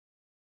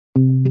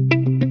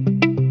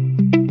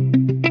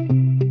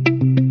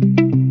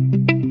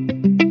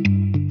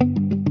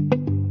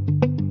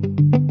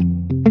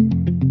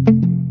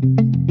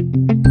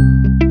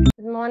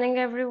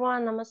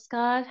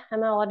Namaskar.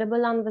 Am I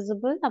audible and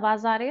visible?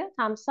 आवाज आ रही है?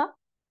 Thumbs up.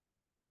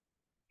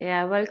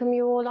 Yeah, welcome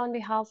you all on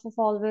behalf of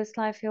Always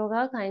Life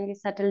Yoga. Kindly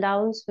settle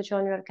down, switch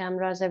on your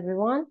cameras,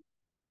 everyone.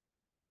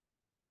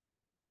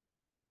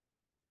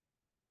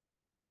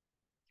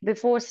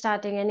 Before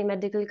starting, any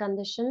medical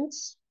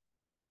conditions?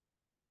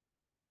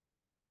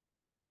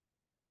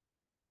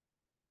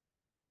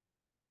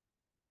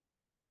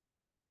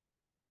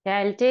 Yeah,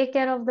 I'll take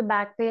care of the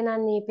back pain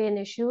and knee pain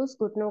issues.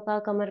 घुटनों का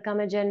कमर का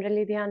मैं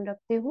generally ध्यान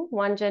रखती हूँ.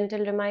 One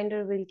gentle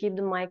reminder, we'll keep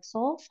the mics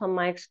off. हम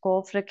mics को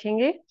off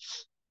रखेंगे.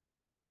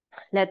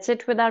 Let's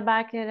sit with our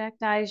back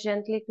erect, eyes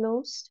gently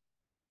closed.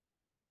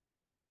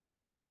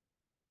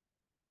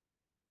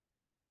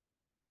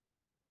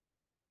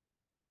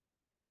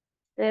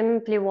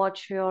 Simply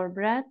watch your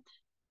breath.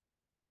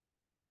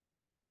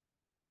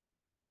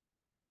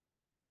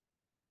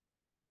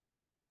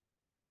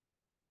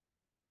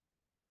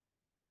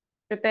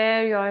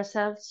 Prepare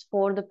yourselves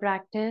for the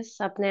practice.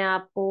 अपने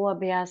आप को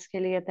अभ्यास के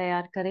लिए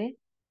तैयार करें.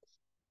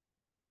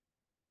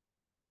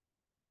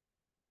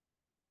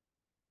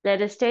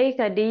 Let us take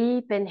a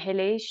deep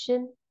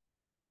inhalation.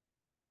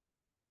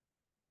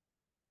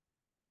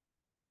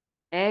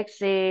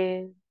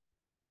 Exhale.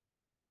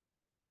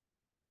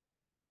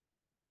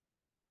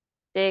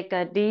 Take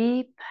a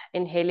deep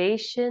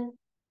inhalation.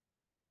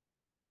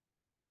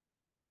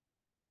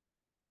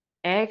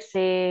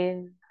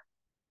 Exhale.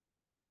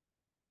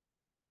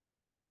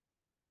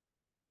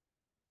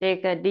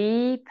 Take a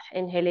deep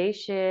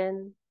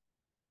inhalation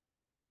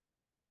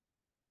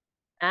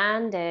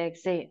and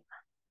exhale.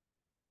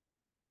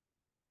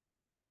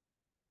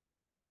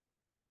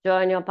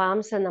 Join your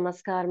palms in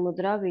Namaskar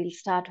Mudra. We'll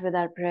start with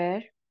our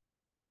prayer.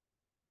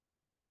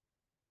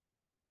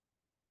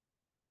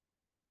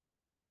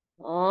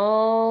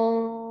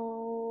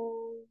 Om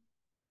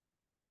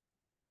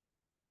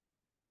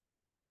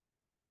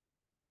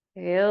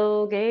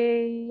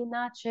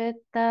Yogena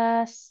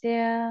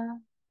Chittasya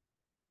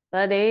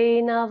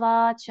Padena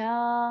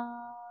Vacha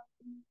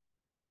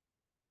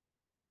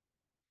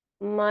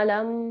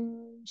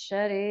Malam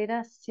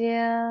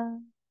Sharirasya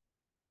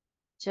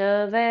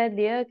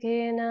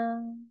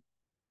Vaidyakhena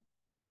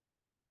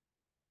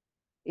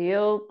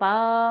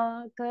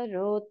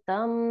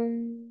Yopakarottam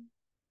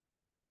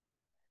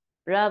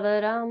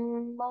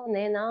Pravaram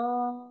Munina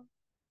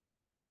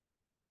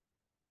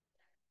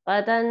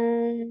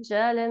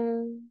Patanjalim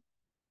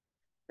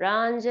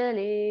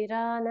Pranjali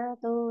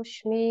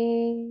Ranatoshmi.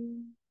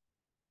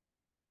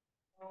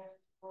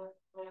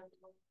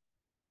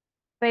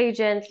 Very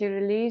gently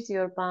release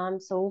your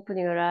palms, open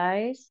your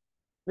eyes.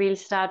 We'll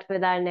start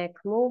with our neck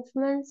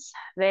movements.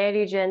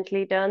 Very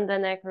gently turn the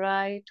neck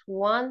right.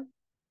 1,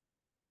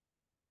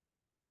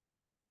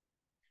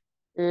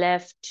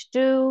 left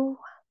 2,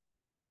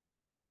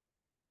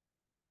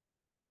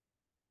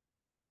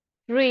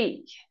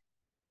 3,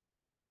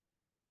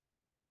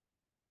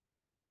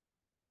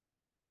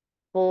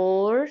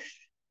 4,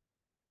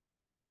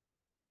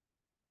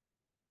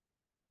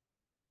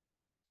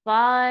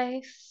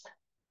 5,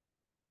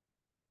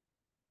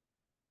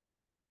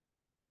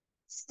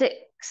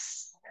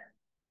 6,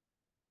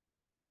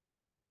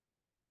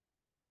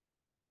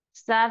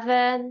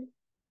 7,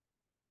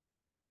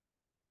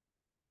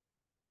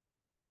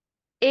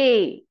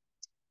 8,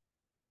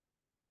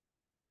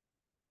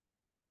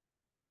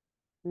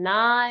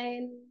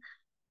 9,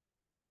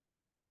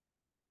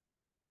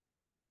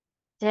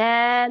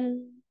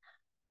 10,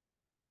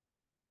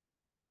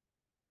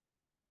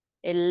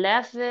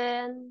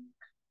 11,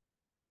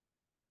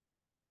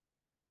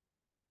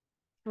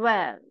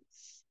 12.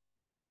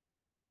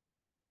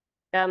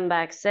 Come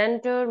back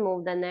center,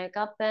 move the neck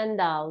up and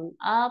down,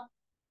 up,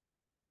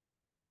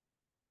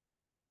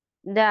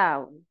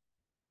 down,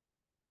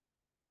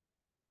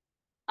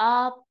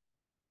 up,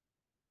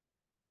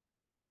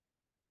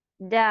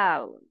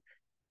 down,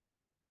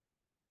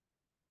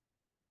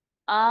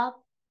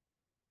 up,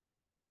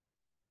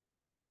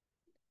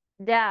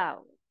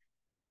 down,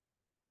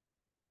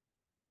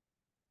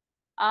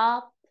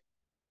 up,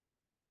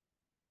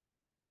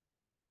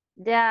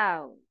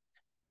 down,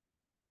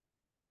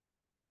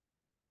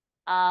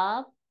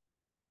 up,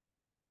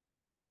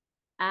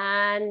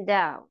 and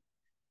down.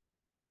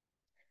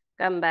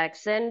 Come back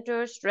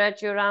center,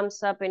 stretch your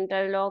arms up,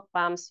 interlock,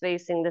 palms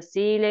facing the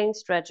ceiling,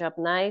 stretch up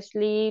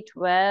nicely,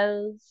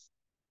 12,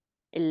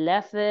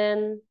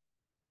 11,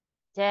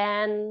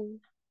 10,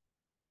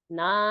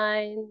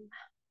 9,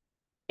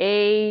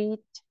 8,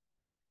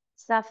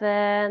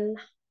 7,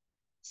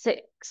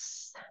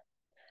 6,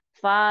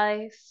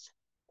 5,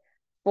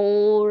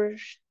 4,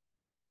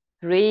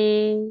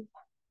 3,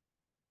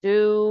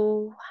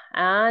 2,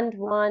 and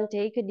 1.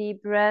 Take a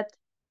deep breath.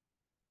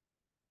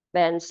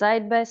 Bend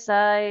side by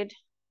side.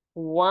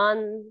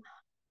 1,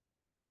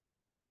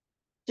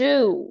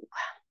 2,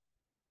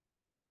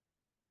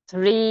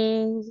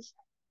 3,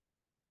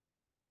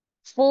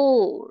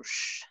 4,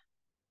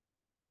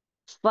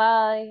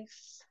 5,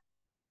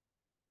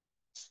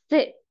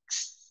 6,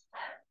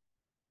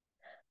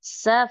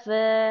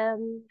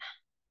 7,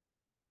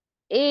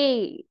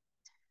 8,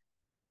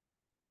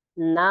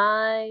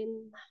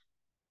 9,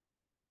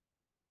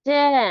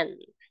 10,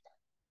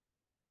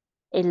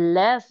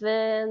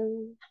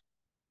 11,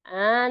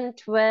 and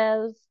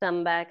 12.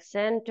 Come back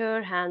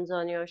center, hands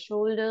on your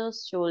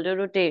shoulders, shoulder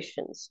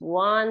rotations.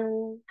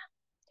 1,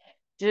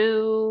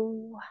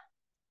 2,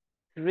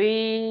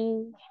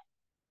 3,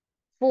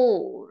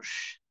 4,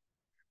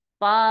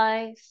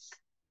 5,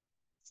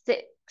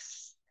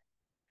 6,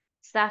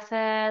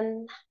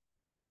 7,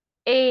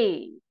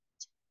 8,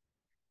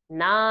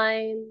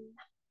 9,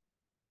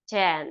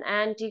 10.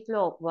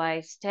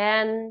 Anti-clockwise.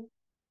 10,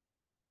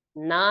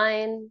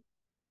 9,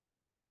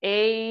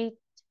 8,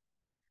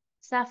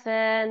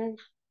 7,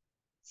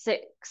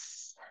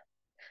 6,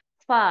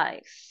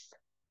 5,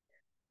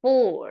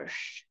 4,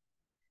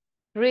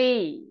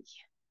 3,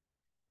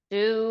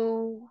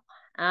 2,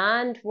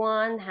 and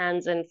 1.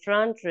 Hands in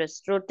front,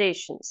 wrist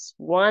rotations.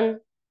 1,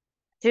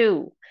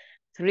 2,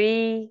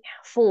 3,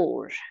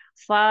 4,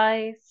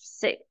 5,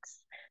 6,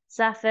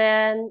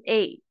 7,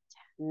 8,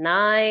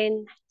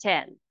 9,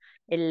 10,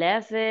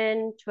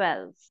 11,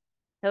 12,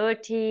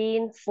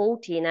 13,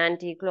 14,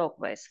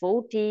 anti-clockwise.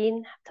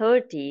 14,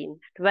 13,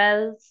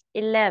 12,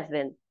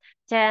 11,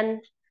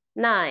 10,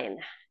 9,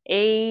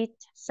 8,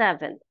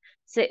 7,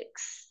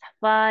 6,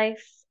 5,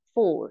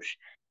 4,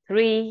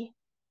 3,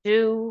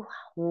 2,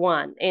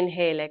 1.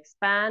 Inhale,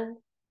 expand.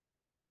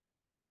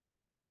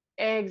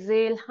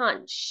 Exhale,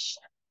 hunch.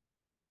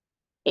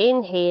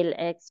 Inhale,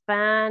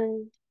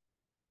 expand.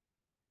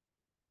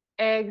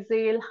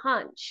 Exhale,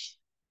 hunch.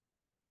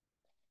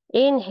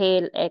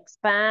 Inhale,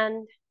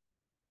 expand.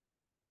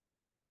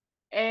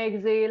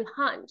 Exhale,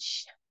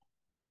 hunch.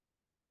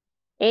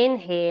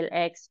 Inhale,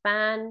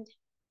 expand.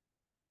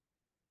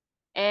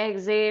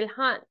 Exhale,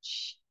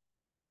 hunch.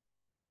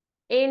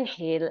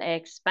 Inhale,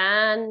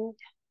 expand.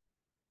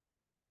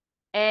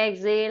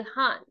 Exhale,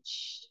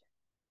 hunch.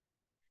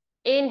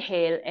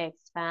 Inhale,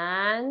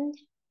 expand.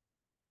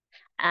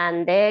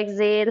 And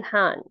exhale,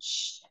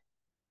 hunch.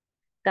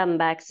 Come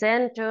back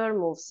center,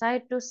 move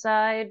side to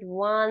side.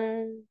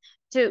 1,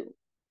 2,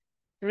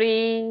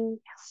 3,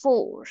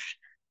 4,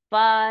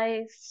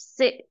 5,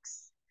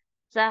 6,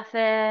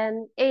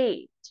 7,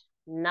 8,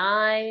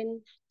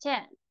 9,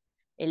 10,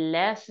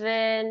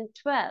 11,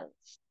 12,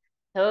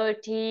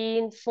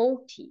 13,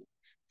 14,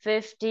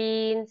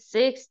 15,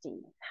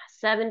 16,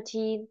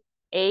 17,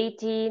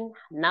 18,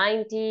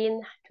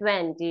 19,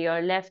 20.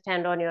 Your left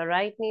hand on your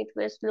right knee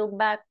twist, look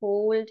back,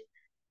 hold.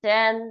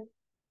 10,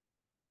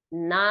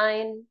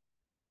 9,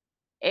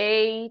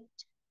 8,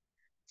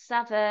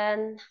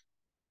 7,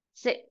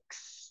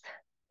 6,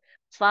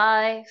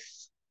 5,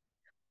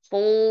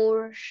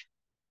 4,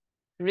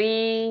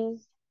 3,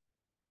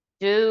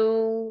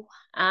 2,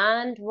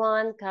 and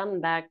 1.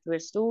 Come back,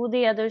 twist to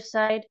the other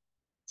side.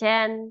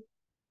 10,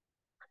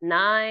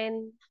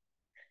 9,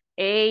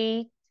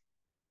 8,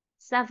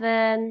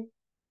 7,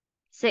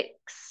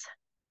 6,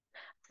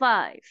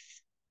 5,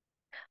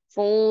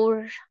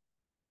 4,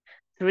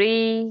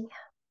 3,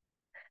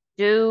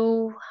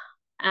 2,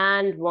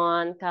 and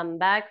 1. Come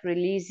back,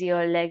 release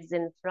your legs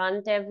in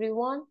front,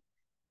 everyone.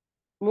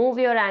 Move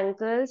your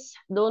ankles.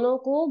 दोनों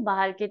को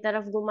बाहर की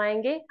तरफ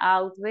घुमाएंगे.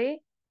 Out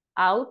way.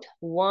 Out.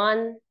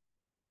 1,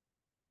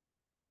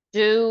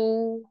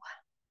 2,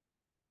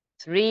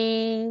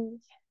 3,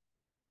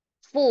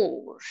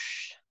 4,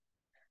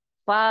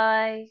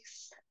 5,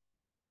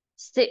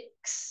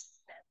 6,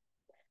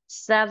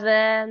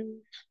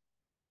 7,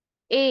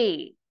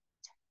 8,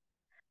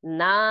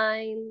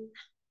 9,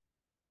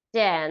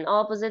 10.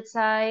 Opposite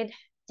side.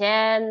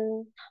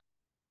 10,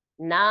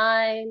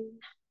 9,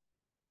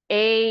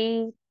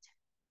 8,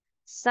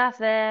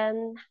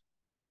 7,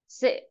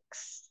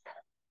 6,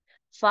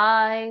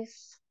 5,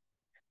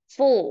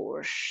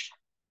 4,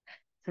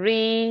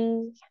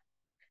 3,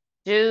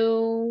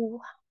 2,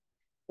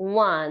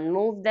 1.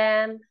 Move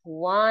them.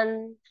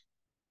 1,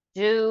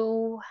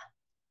 2,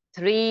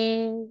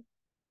 3,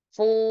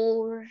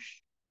 4,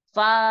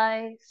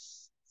 5,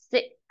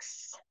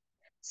 6,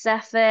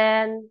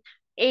 7,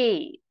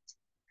 8,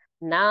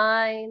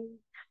 9,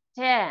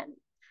 10,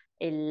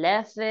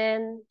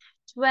 11,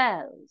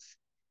 12,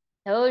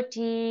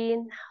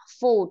 13,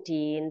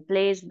 14.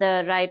 Place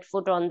the right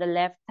foot on the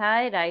left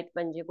thigh. Right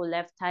पंजे को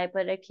left thigh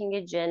पर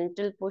रखेंगे.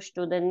 Gentle push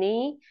to the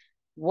knee.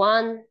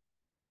 1,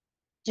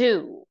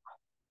 2,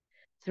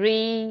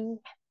 3,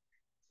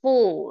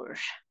 4,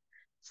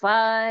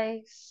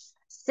 5,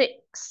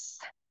 6,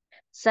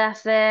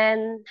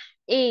 7,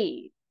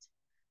 8,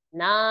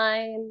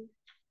 9,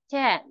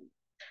 10,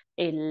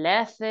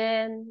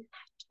 11,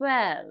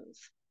 12,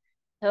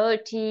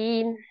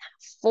 13,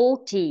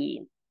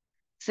 14,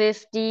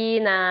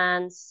 15,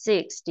 and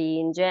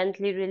 16.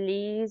 Gently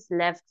release.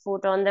 Left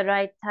foot on the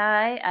right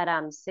thigh.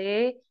 Aram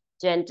se.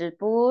 Gentle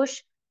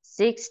push.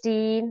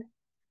 16,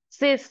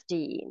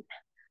 15,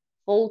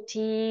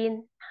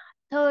 14,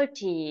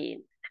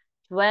 13,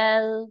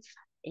 12,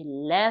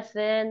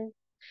 11,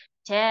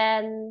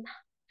 10,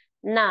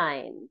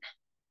 9,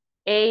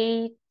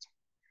 8,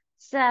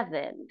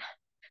 7,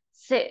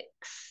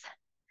 6,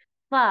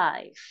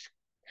 5,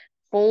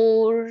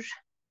 4,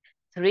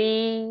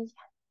 3,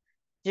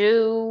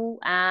 2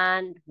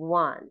 and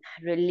 1.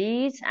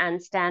 Release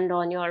and stand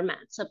on your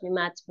mats. अपने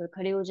mats पर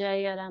खड़े हो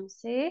जाइए आराम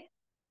से.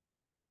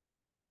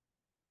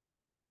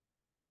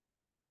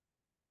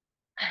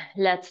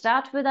 Let's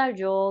start with our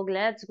jog.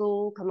 Let's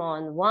go. Come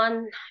on.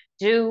 1,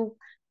 2,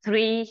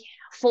 3,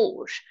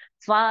 4,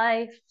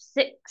 5,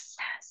 6,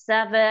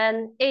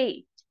 7,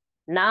 8,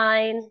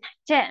 9,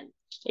 10,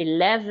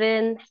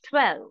 11,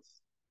 12,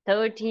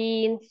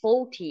 13,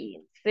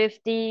 14,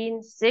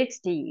 15,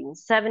 16,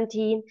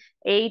 17,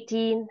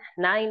 18,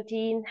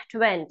 19,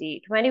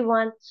 20,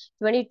 21,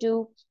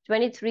 22,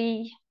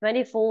 23,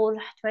 24,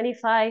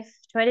 25,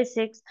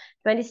 26,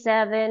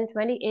 27,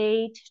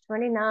 28,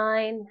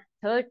 29,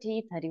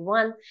 30,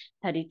 31,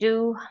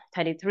 32,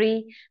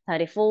 33,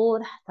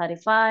 34,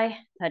 35,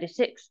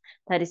 36,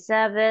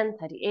 37,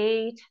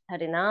 38,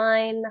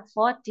 39,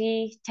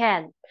 40,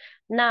 10,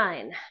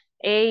 9,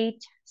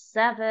 8,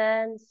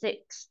 7,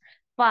 6,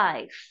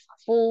 5,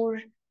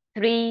 4,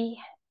 3,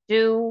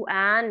 2,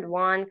 and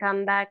 1.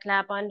 Come back,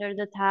 clap under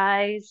the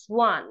thighs.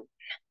 1,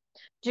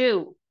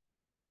 2,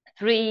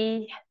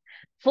 3,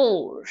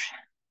 4,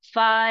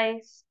 5,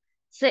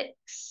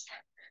 6,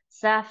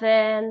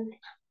 7,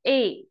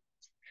 8,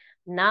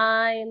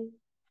 9,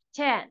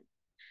 10,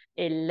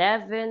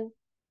 11,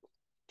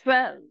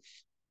 12,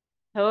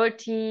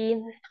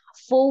 13,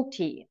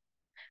 14,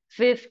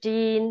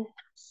 15,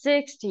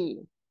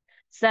 16,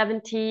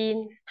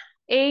 17,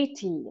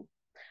 18,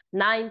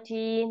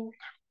 19,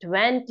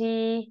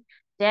 20,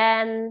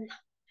 10,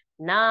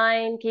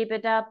 9, keep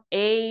it up,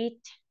 8,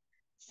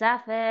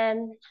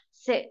 7,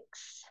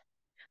 6,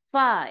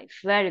 5,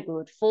 very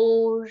good,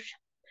 4,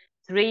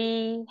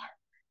 3,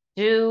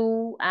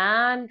 2,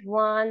 and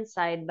 1,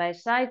 side by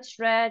side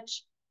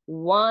stretch,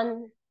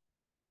 1,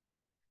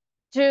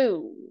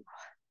 2,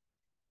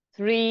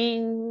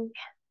 3,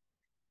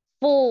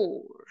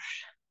 4,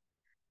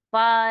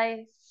 5,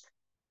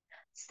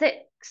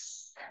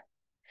 6,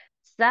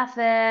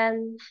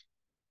 7,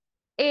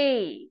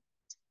 8,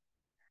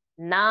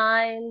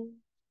 9,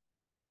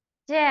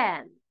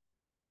 10,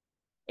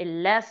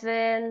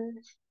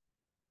 11,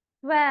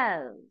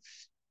 12,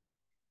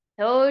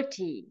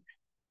 13,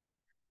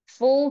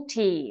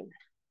 14,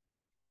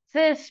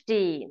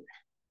 15,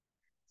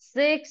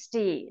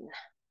 16,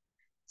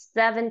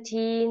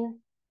 17,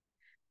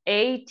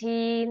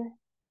 18,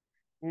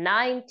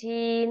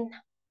 19,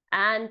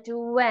 and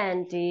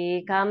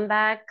 20. Come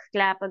back,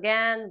 clap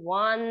again.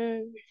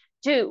 1,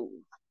 2,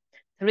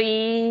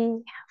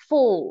 3,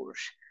 4,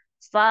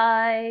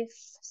 5,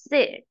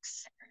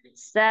 6,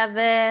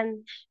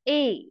 7,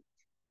 8,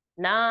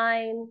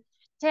 9,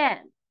 10,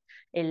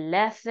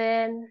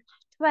 11,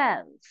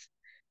 12,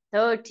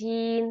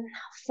 13,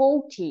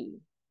 14,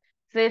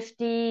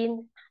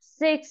 15,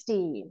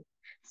 16,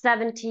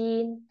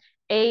 17,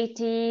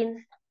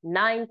 18,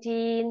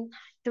 19,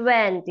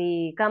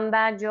 20. Come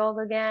back, jog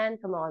again.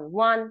 Come on.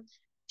 1,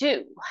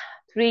 2,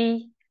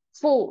 3,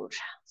 4,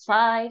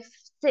 5,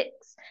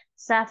 6,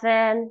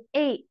 7,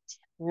 8,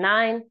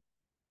 9,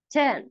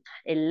 10,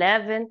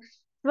 11,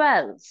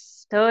 12,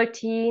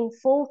 13,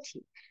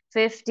 14,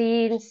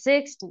 15,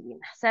 16,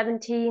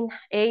 17,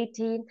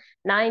 18,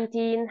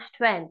 19,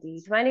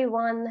 20,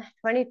 21,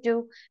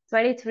 22,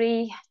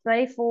 23,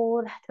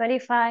 24,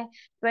 25,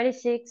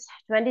 26,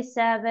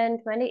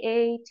 27,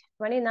 28,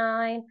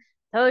 29,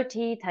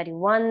 30,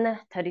 31,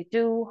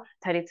 32,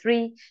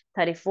 33,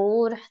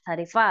 34,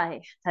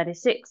 35,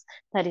 36,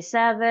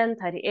 37,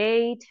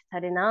 38,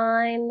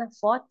 39,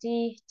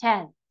 40,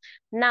 10,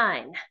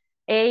 9,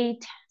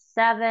 8,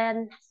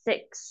 7,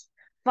 6,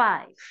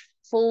 5,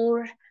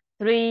 4,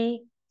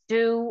 3,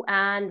 2,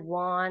 and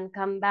 1.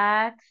 Come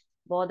back.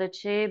 बहुत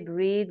अच्छे.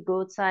 Breathe.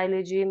 Good.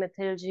 Saili ji,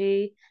 Mithil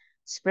ji.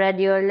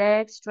 Spread your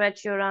legs.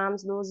 Stretch your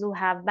arms. Those who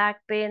have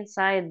back pain,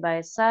 side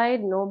by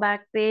side. No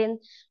back pain.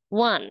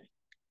 1,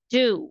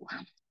 2,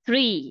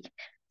 3,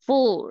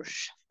 4,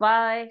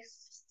 5,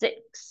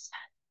 6,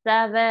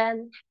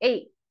 7,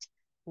 8,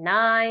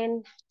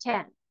 9,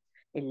 10,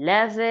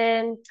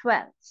 11,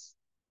 12,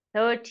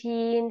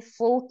 13,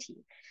 14,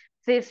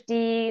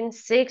 15,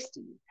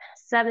 16,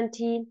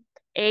 17,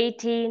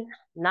 18,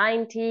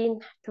 19,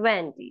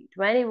 20,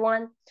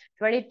 21,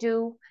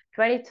 22,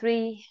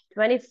 23,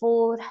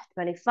 24,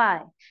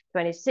 25,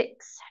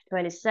 26,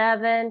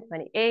 27,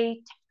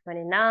 28,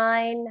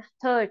 29,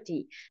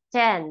 30,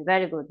 10.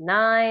 Very good.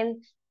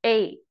 9,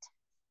 8,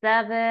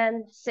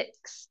 7,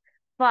 6,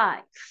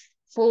 5,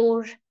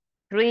 4,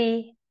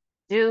 3,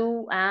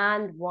 2,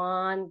 and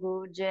 1.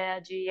 Good,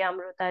 Jaya ji,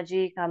 Amrita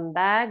ji, come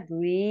back,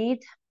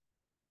 breathe.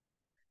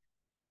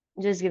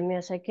 Just give me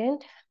a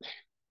second.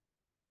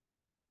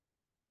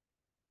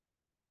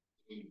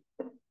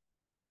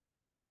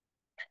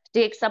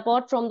 Take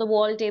support from the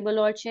wall, table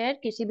or chair.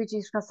 किसी भी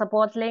चीज का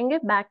support लेंगे.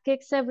 Back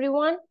kicks,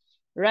 everyone.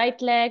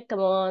 Right leg, come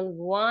on.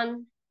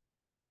 1,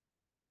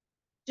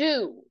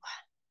 2,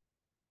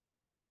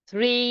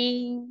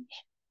 3,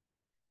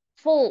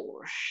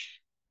 4,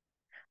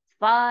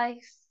 5,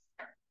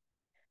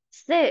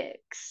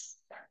 6,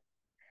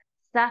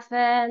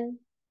 7,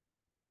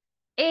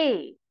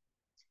 8,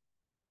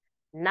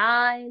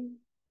 9,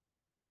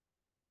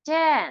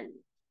 10,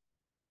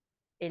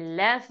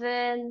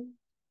 11,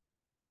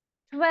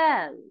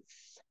 12,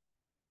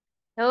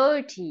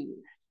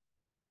 13,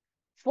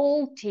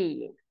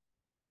 14,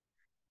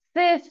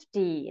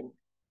 15,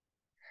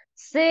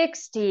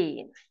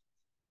 16,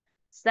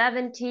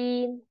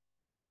 17,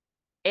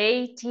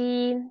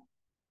 18,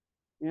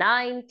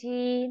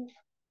 19,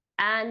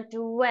 and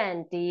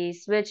 20.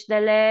 Switch the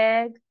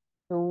leg.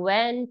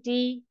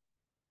 20,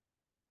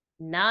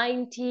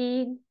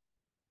 19,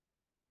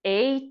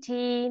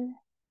 18,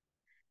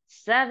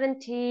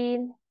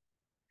 17,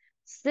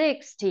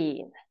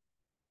 16,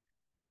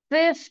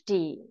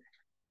 15,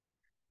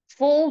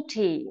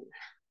 14,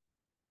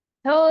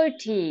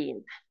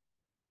 13,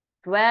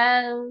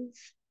 12,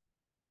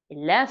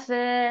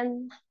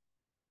 11,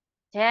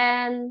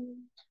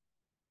 10,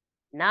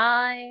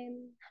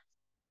 9,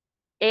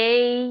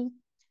 8,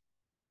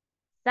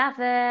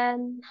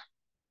 7,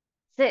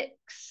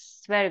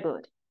 6. Very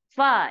good.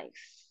 5,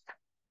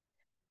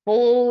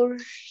 4,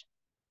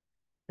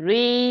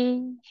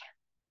 3,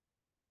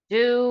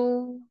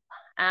 2,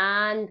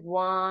 and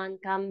 1.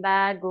 Come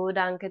back. Good,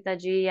 Ankita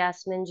ji,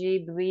 Yasmin ji.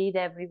 Breathe,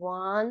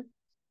 everyone.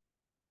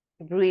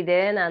 Breathe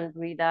in and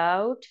breathe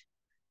out.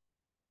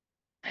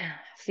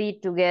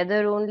 Feet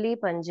together only,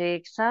 पंजे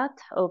एक साथ.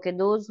 Okay,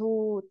 those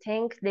who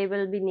think they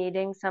will be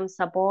needing some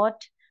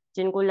support,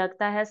 जिनको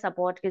लगता है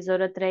support की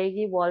जरूरत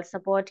रहेगी, wall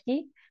support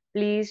की,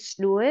 please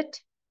do it.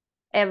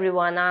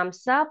 Everyone,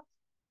 arms up.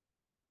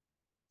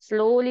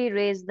 Slowly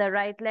raise the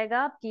right leg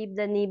up. Keep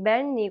the knee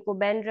bent. Knee को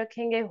bend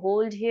रखेंगे.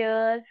 Hold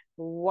here.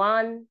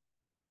 1,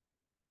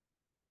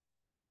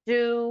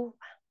 2,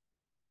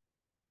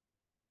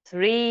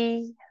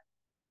 3,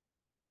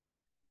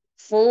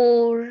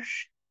 4,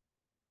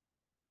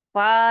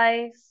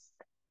 5,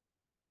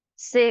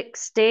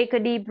 6. Take a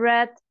deep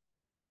breath.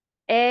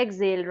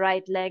 Exhale,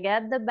 right leg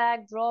at the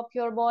back. Drop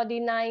your body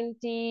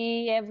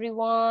 90.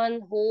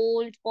 Everyone,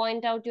 hold.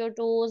 Point out your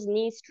toes.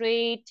 Knee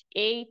straight.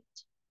 8,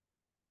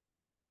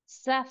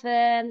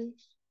 7,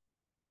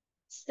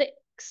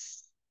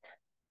 6,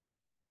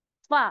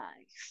 5,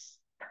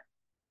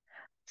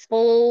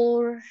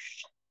 4,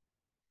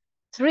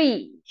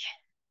 3,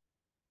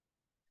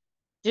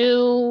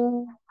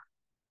 2,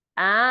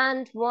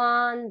 and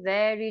 1.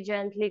 Very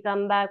gently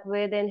come back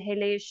with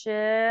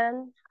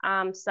inhalation.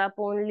 Arms up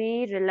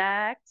only.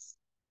 Relax.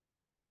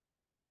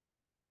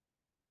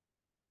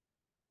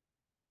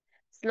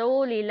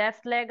 Slowly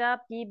left leg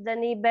up. Keep the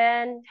knee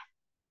bent.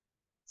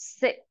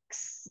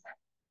 6,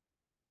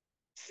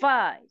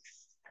 5,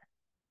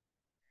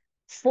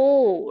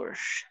 4,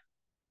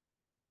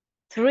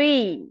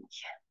 3,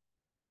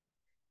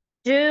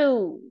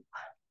 2,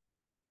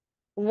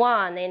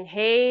 1.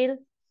 Inhale.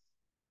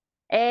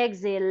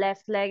 Exhale,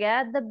 left leg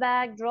at the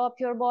back. Drop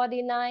your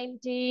body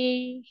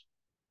 90.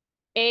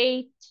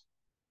 8,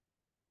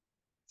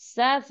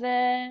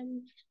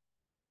 7,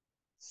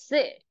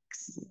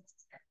 6,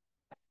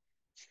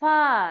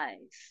 5.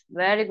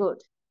 Very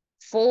good.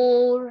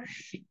 4,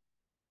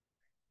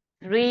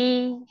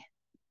 3,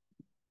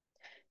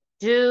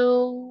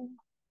 2,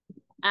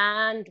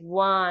 and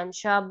 1.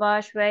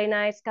 Shabash, very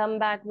nice. Come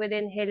back with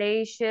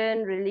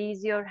inhalation.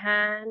 Release your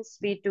hands.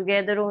 Feet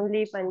together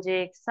only.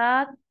 Panje ek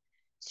saath.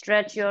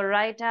 Stretch your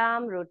right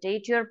arm.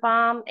 Rotate your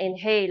palm.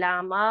 Inhale,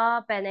 arm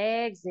up, and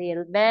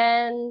exhale,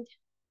 bend.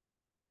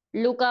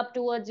 Look up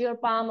towards your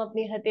palm.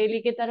 अपनी हथेली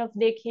की तरफ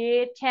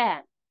देखिए.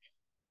 10,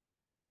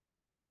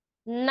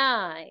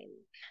 9,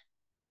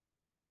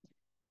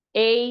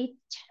 8,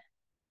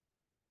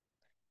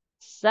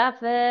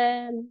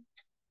 7,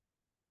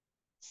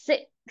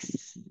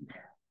 6,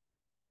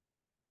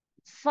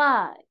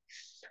 5,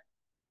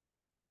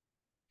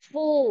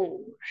 4,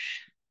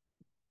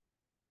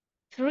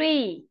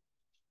 3,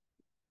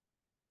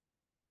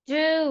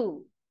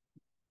 2,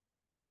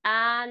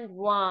 and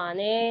 1.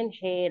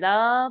 Inhale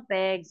up,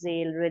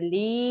 exhale,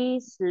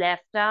 release.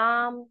 Left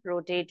arm,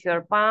 rotate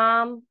your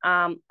palm,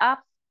 arm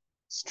up,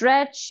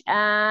 stretch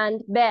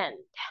and bend.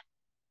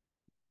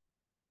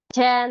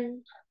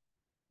 10,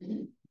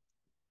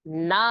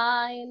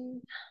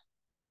 9,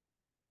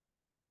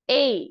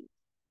 8,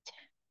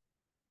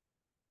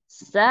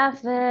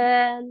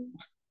 7,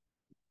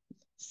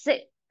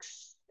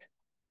 6,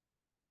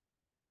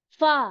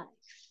 5,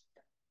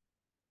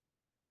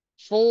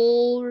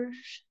 4,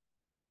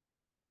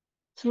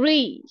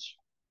 3,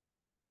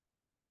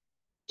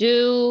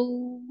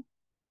 2,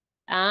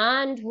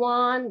 and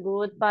 1.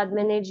 Good,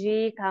 Padmini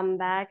ji. Come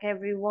back,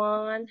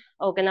 everyone.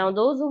 Okay, now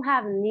those who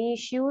have knee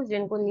issues,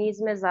 जिनको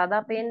knees में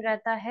ज़्यादा pain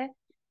रहता है,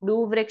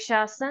 do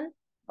vrikshasana.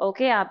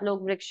 Okay, आप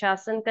लोग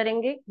vrikshasana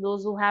करेंगे.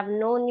 Those who have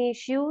no knee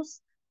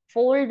issues,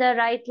 fold the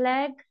right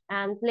leg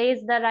and place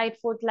the right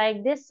foot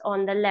like this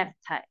on the left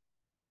thigh.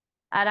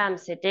 आराम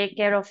से take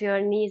care of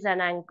your knees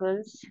and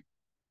ankles.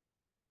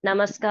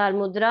 Namaskar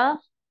mudra.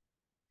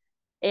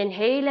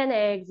 Inhale and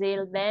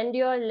exhale. Bend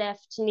your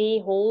left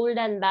knee. Hold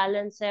and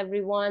balance,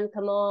 everyone.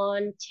 Come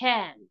on.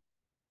 10,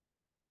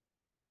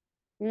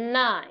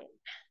 9,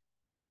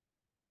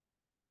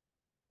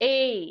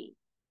 8,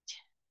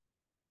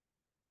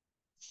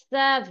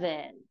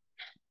 7,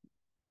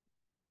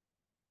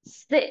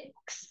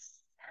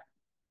 6,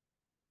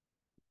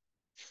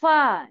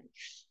 5,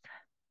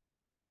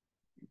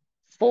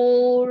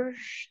 4,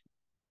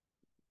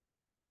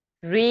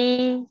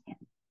 3,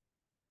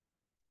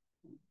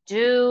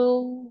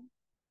 2,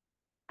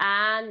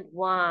 and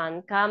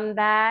 1. Come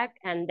back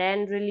and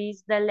then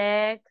release the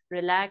leg.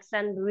 Relax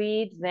and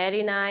breathe.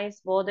 Very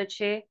nice. बहुत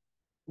अच्छे.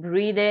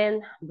 Breathe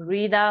in,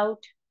 breathe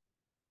out.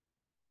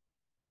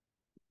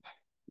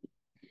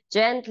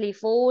 Gently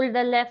fold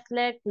the left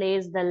leg,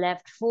 place the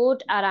left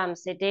foot. आराम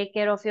से take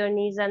care of your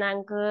knees and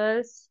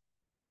ankles.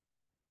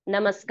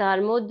 Namaskar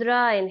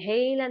Mudra.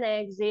 Inhale and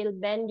exhale.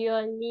 Bend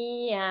your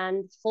knee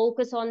and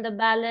focus on the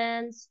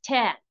balance.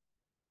 10,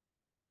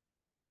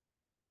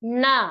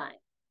 9,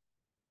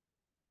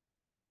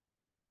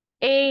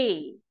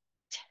 8,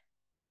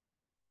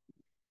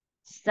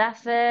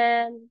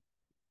 7,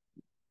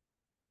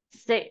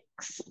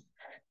 6,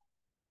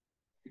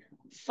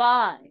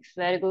 5.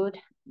 Very good.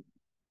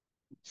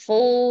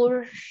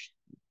 4,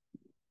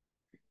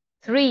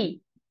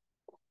 3,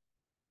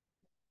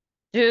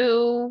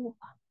 2,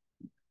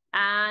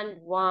 and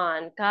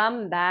 1.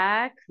 Come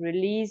back,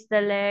 release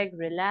the leg,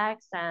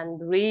 relax and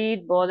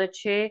breathe. बहुत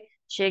अच्छे.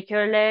 Shake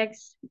your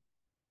legs.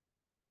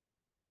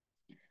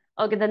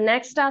 Okay, the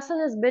next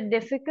asana is a bit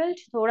difficult.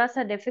 थोड़ा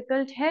सा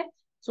difficult है.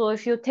 So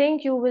if you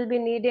think you will be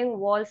needing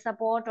wall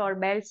support or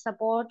belt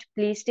support,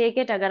 please take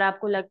it. अगर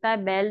आपको लगता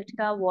है belt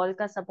का wall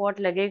का support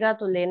लगेगा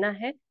तो लेना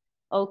है.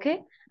 Okay.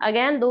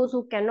 Again, those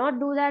who cannot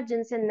do that,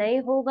 जिनसे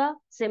नहीं होगा,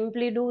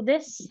 simply do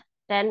this.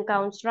 10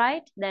 counts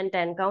right, then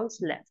 10 counts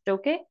left.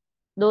 Okay.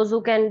 Those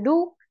who can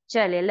do,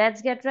 चलिए,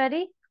 let's get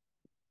ready.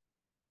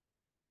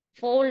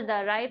 Fold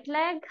the right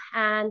leg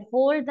and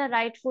hold the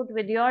right foot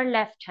with your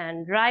left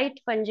hand. Right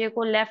पंजे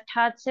को left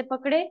हाथ से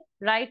पकड़े.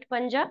 Right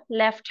पंजा,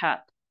 left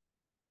हाथ.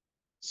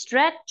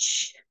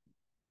 Stretch.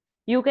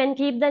 You can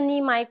keep the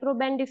knee micro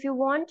bend if you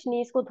want.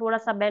 Knees को थोड़ा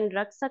सा bend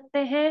रख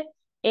सकते हैं.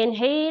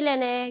 Inhale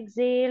and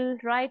exhale.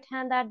 Right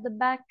hand at the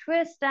back.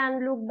 Twist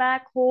and look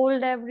back.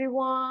 Hold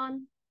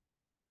everyone.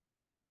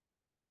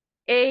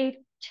 8,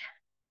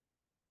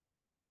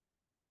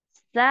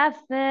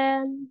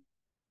 7,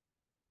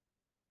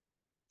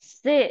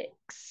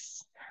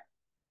 6,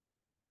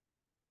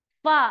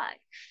 5,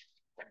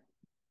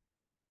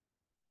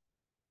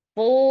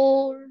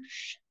 4,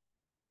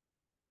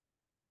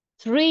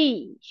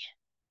 3,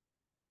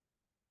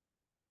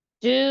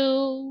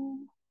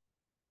 2,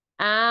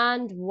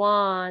 and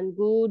 1.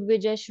 Good,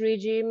 Vijayashri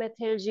ji,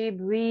 Mithil ji.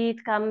 Breathe,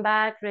 come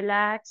back,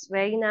 relax.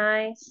 Very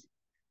nice.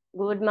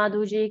 Good,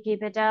 Madhu ji,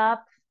 keep it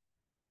up.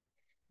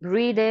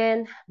 Breathe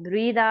in,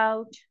 breathe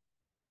out.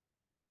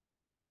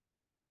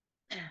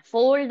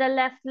 Fold the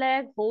left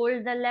leg,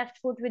 hold the left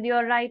foot with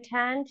your right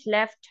hand.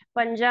 Left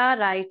panja,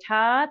 right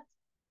heart.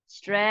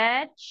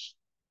 Stretch.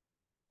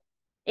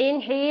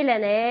 Inhale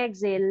and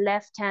exhale.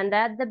 Left hand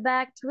at the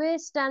back.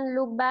 Twist and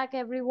look back,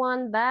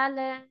 everyone.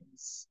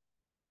 Balance.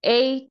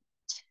 8,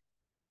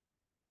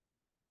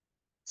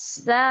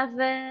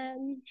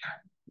 7,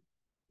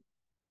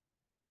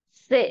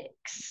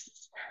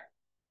 6,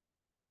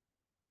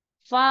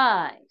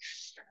 5,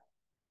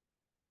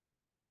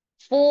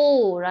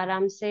 4,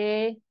 आराम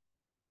से.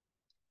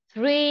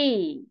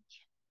 3,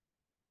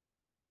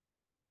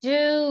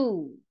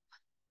 2,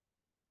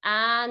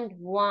 and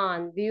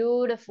 1.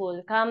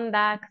 Beautiful. Come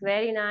back.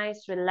 Very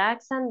nice.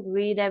 Relax and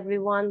breathe,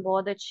 everyone.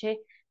 बहुत अच्छे.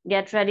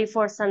 Get ready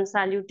for sun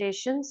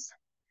salutations.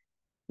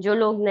 जो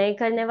लोग नहीं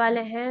करने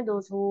वाले हैं,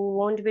 those who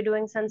won't be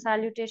doing sun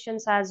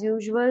salutations as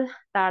usual.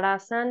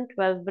 Tadasana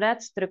 12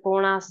 breaths,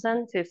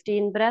 Trikonasana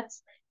 15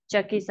 breaths,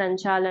 Chakki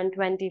Sanchalan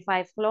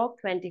 25 clock,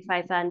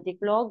 25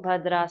 anti-clock,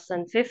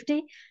 Bhadrasana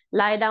 50.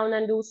 Lie down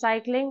and do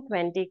cycling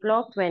 20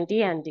 clock,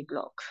 20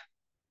 anti-clock.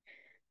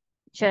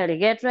 Chali,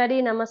 get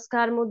ready.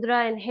 Namaskar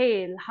Mudra.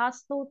 Inhale,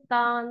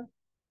 Hastottan.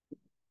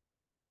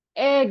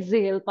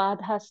 Exhale,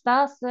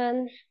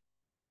 Padhastasana.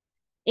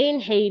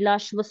 Inhale,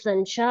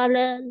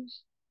 Ashvasanchalan.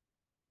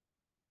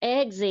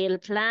 Exhale,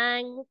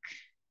 plank.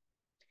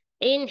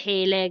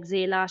 Inhale,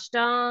 exhale,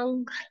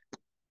 Ashtang.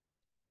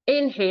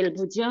 Inhale,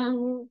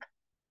 Bhujang.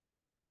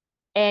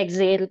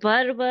 Exhale,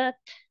 Parvat.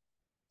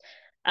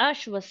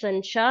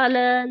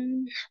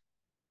 Ashvasanchalan.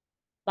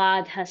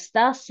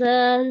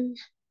 Padhastasana.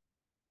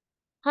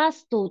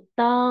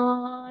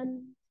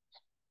 Hastottan.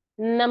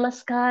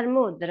 Namaskar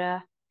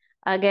Mudra.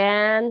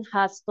 Again,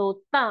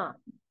 Hastottan.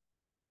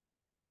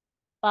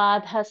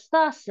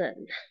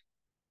 Padhastasana.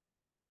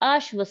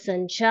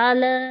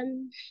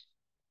 Ashvasanchalan.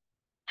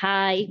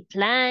 High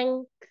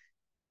plank.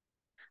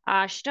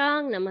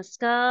 Ashtang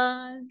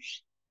Namaskar.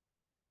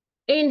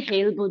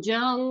 Inhale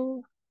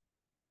Bhujang.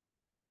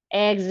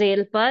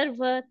 Exhale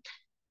Parvat.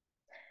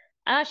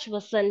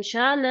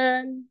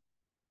 Ashvasanchalan.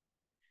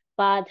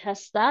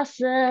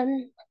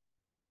 Padhastasana.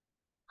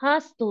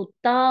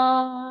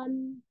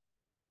 Hastottan.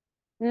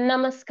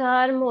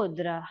 Namaskar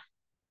Mudra.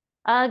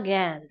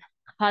 Again.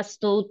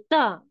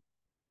 Hastottan.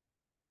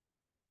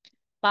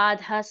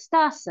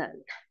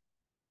 Padhastasana.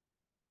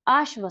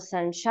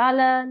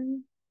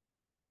 Ashvasanchalan.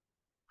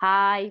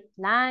 High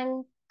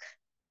plank.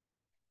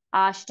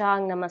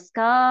 Ashtang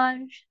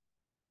Namaskar.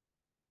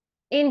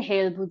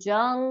 Inhale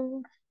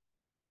Bhujang.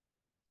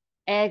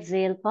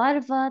 Exhale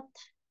Parvat.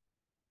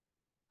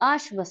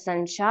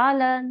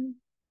 Ashvasanchalan.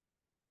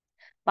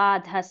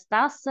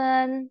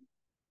 Padhastasan.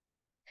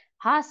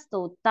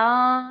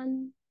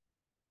 Hastottan.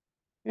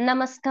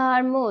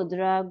 Namaskar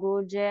Mudra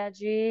Gurjaya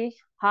ji.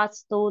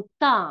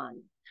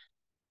 Hastottan.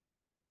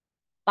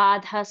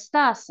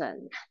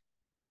 Padhastasan.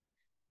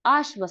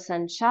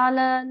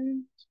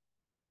 Ashvasanchalan.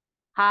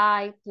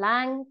 High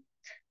Plank.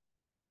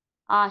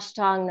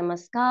 Ashtang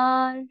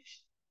Namaskar.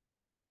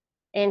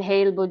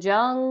 Inhale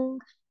Bhujang.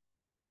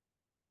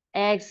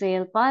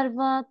 Exhale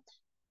Parvat.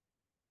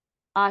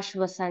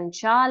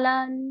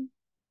 Ashvasanchalan.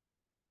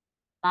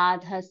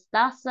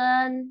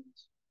 Padhastasan.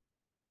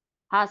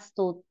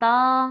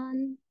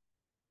 Hastottan.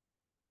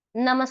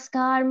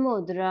 Namaskar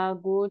Mudra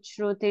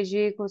Guchruti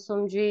ji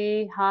Kusum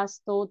ji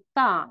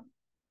Hastottan.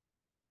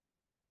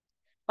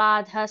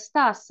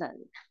 Padhastasan.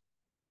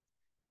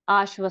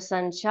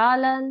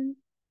 Ashvasanchalan.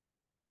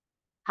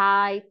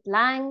 High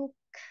Plank.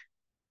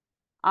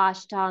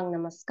 Ashtang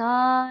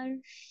Namaskar.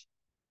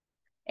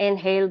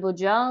 Inhale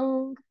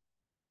Bhujang.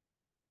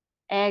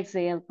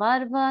 Exhale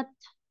Parvat.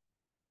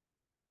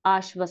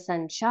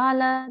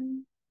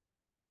 Ashvasanchalan.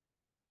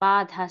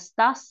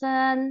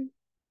 Padhastasan.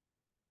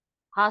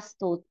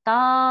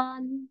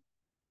 Hastottan.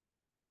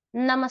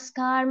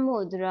 Namaskar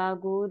Mudra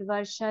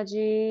Gurvarsha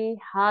ji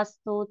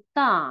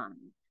Hastottan.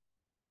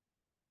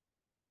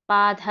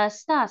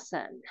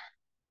 Padhastasan.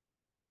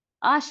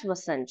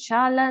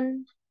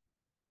 Ashvasanchalan.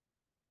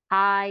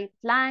 High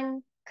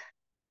Plank.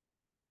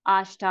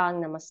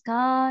 Ashtang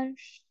Namaskar.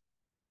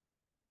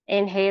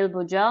 Inhale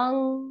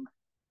Bhujang.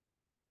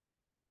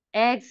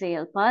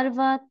 Exhale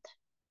Parvat.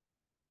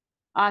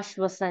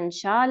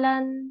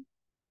 Ashvasanchalan.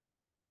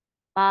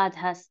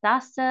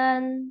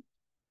 Padhastasan.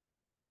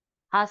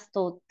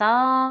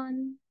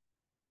 Hastottan.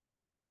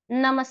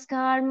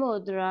 Namaskar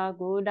Mudra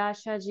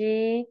Gudasha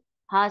ji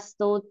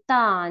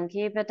Hastottan.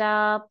 Keep it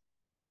up.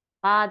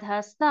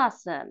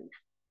 Padhastasan.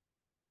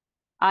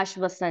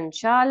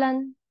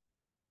 Ashvasanchalan.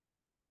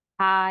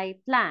 High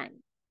Plank.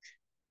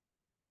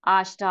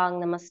 Ashtang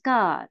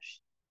Namaskar.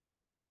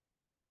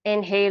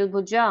 Inhale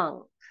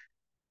Bhujang.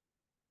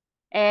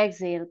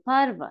 Exhale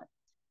Parvat.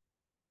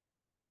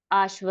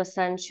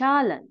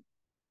 Ashvasanchalan.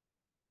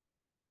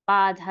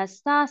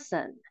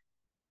 Padhastasan.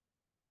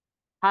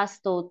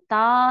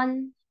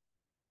 Hastottan.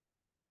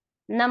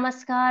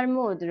 Namaskar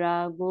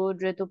Mudra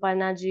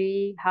Gudrituparna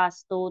ji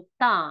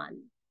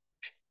Hastottan.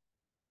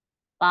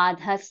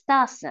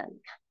 Padhastasan.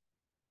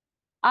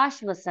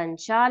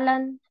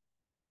 Ashvasanchalan.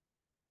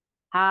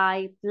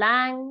 High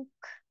Plank.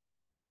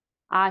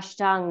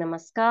 Ashtang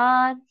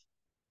Namaskar.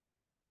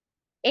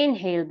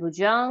 Inhale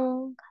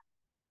Bhujang.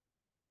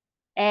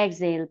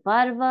 Exhale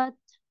Parvat.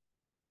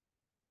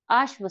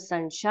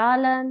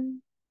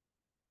 Ashvasanchalan.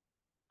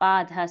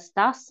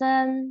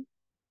 Padhastasan.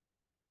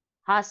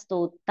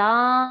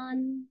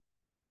 Hastottan.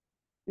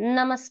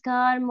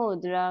 Namaskar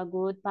Mudra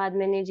Good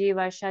Padmini ji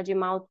Varsha ji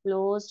mouth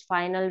closed.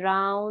 Final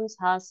rounds.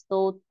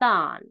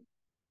 Hastottan.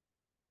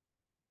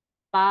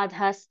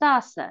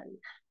 Padhastasan.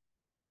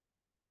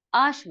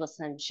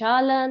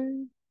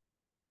 Ashvasanchalan.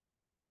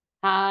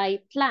 High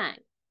Plank.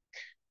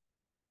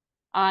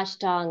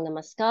 Ashtang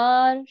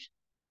Namaskar.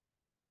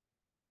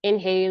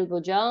 Inhale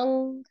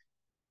Bhujang.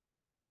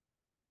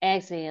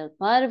 Exhale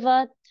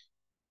Parvat.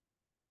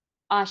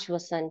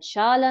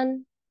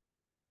 Ashvasanchalan.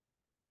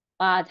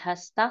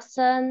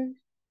 Padhastasan.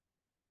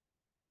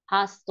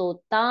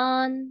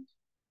 Hastottan.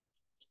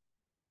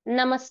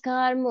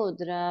 Namaskar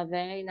Mudra.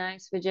 Very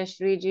nice,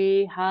 Vijayashri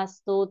ji.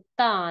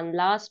 Hastottan.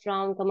 Last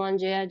round. Come on,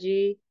 Jaya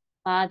ji.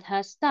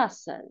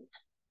 Padhastasan.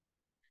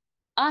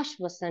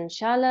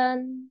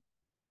 Ashvasanchalan.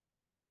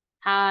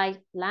 High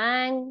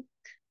Plank.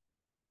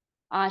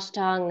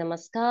 Ashtang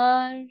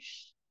Namaskar.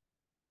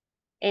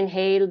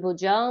 Inhale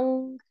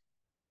Bhujang.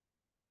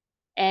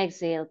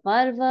 Exhale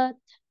Parvat.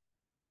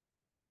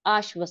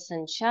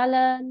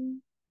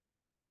 Ashvasanchalan.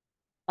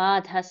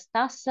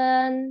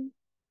 Padhastasan.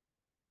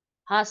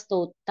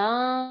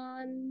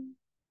 Hastottan.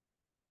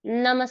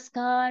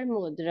 Namaskar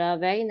Mudra.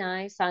 Very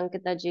nice.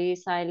 Ankita ji,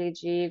 Saili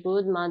ji,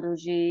 good Madhu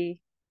ji.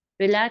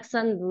 Relax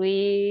and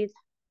breathe.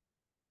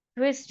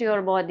 Twist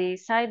your body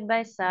side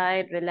by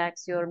side.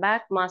 Relax your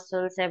back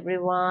muscles,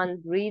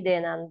 everyone. Breathe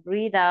in and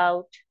breathe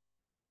out.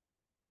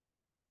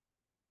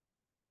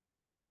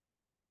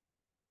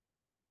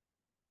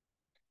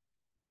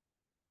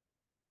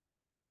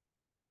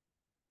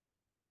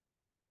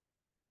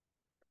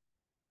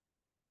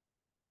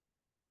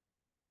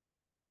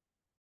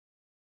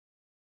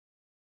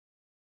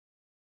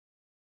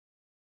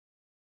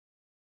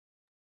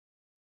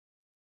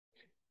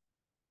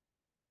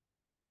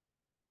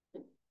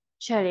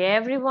 चलिए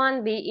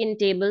everyone be in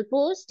table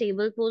pose.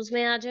 Table pose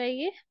में आ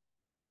जाइए.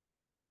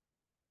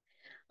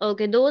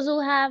 Okay, those who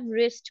have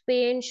wrist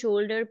pain,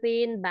 shoulder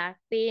pain, back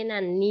pain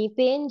and knee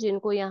pain,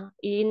 जिनको यहाँ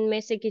इनमें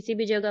से किसी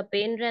भी जगह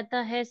पेन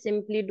रहता है,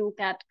 simply do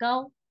cat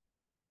cow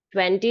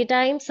 20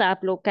 times.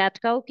 आप लोग cat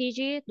cow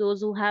कीजिए.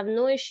 Those who have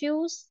no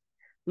issues,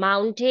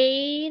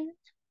 mountain,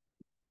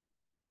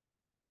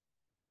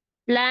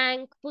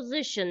 Plank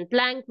position,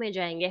 plank में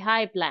जाएंगे,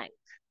 high plank.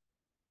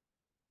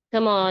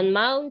 Come on,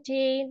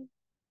 mountain.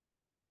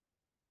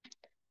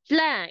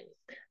 Plank.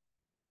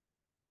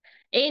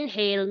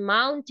 Inhale,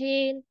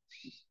 mountain.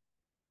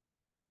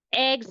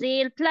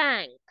 Exhale,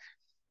 plank.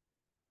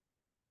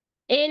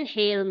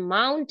 Inhale,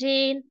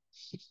 mountain.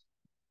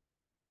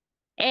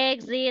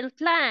 Exhale,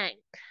 plank.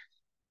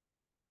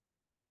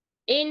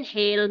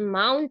 Inhale,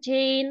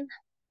 mountain.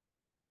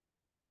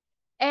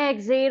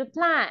 Exhale,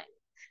 plank.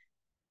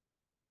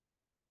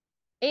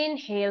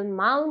 Inhale,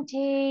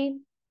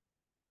 mountain.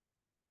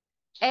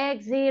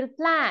 Exhale,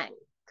 plank.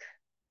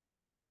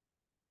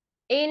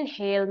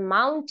 Inhale,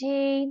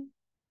 mountain.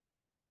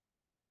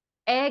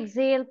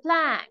 Exhale,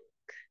 plank.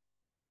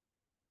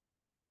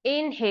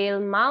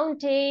 Inhale,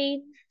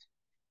 mountain.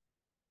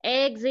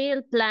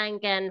 Exhale,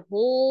 plank and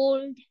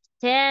hold.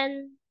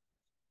 10,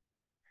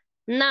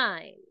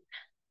 9,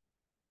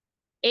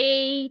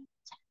 8,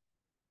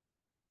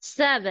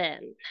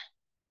 7,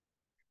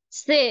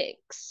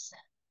 6,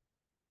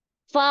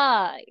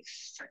 5,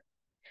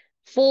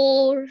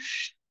 4,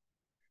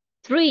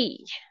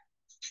 3,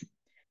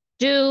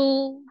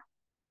 2,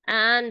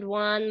 and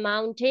 1.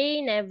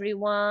 Mountain,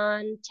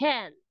 everyone.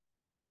 10,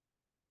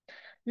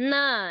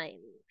 9,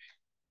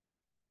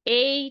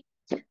 8,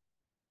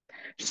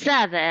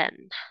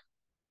 7,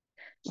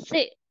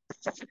 6,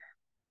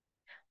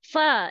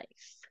 5,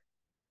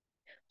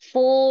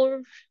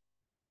 4,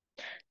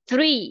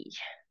 3,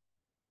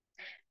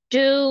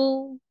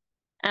 2,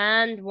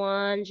 and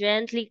 1.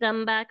 Gently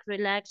come back,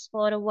 relax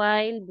for a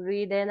while.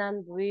 Breathe in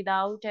and breathe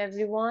out,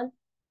 everyone.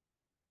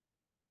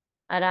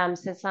 आराम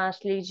से सांस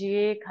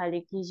लीजिए, खाली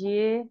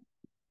कीजिए.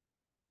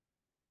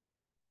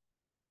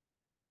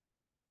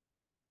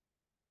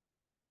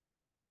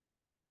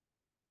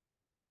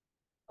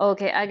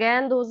 Okay,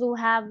 again, those who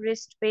have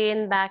wrist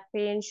pain, back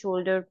pain,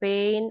 shoulder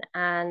pain,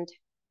 and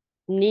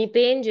knee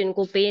pain,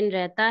 जिनको pain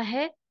रहता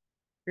है,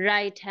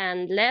 right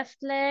hand, left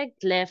leg,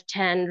 left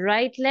hand,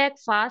 right leg,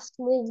 fast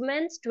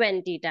movements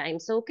 20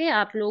 times. Okay,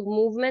 आप लोग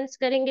movements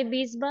करेंगे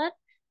 20 बार.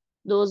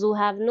 Those who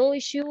have no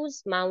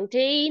issues,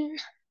 mountain.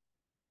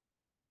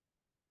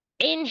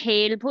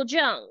 Inhale,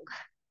 bhujang.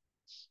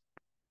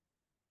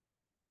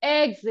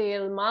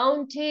 Exhale,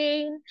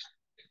 mountain.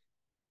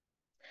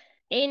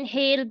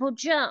 Inhale,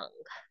 bhujang.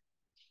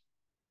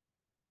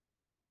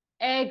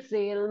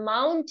 Exhale,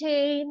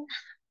 mountain.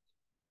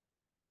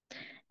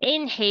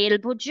 Inhale,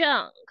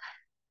 bhujang.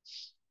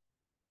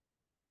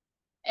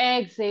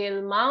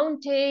 Exhale,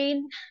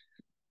 mountain.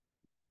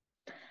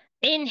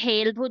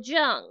 Inhale,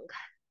 bhujang.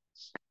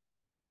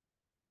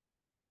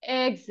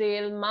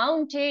 Exhale,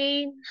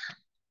 mountain.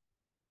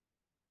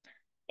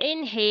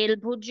 Inhale,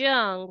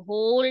 bhujang.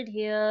 Hold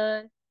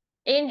here.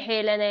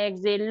 Inhale and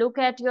exhale. Look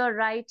at your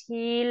right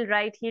heel.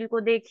 Right heel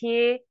को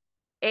देखिए.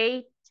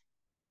 8,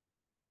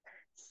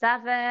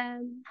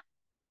 7,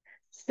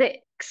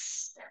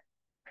 6,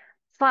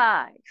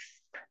 5,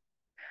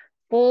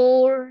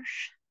 4,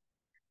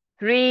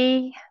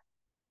 3,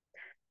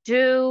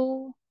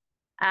 2,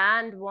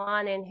 and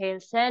 1. Inhale,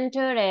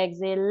 center.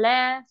 Exhale,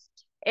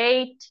 left.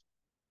 8,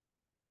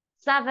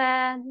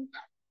 7,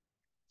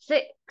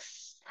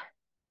 6,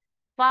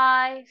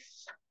 5,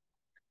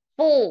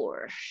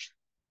 4,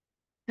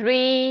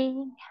 3,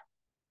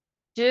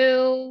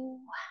 2,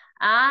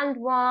 and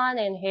 1.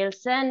 Inhale,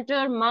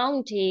 center,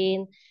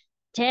 mountain.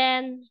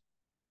 10,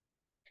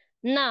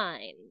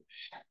 9,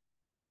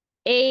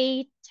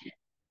 8,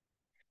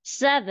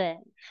 7,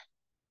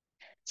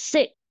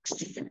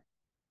 6,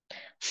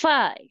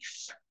 5,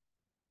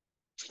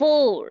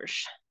 4,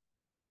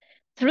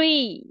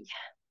 3,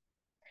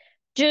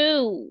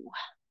 2,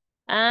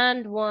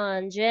 and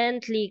 1.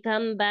 Gently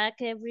come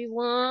back,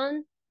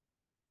 everyone.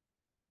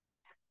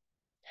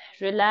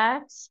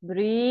 Relax,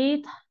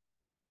 breathe.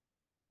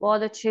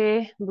 बहुत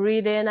अच्छे.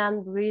 Breathe in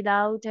and breathe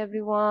out,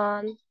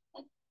 everyone.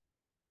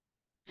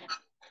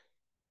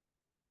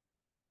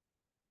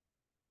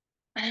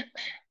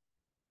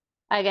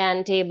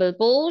 Again, table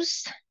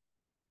pose.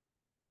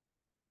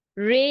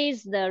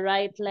 Raise the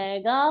right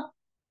leg up.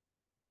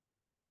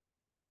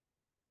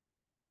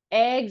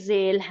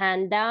 Exhale,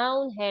 hand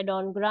down, head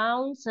on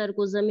ground. Sir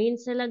को जमीन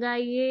से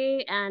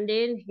लगाइए. And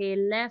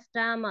inhale, left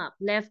arm up.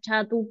 Left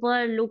हाथ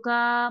ऊपर, look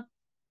up.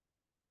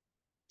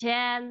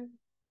 10,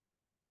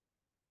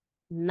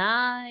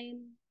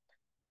 9,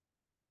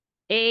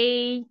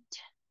 8,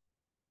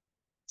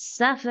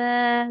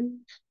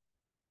 7,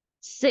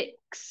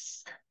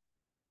 6,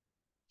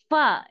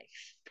 5,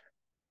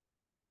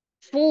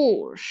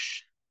 4,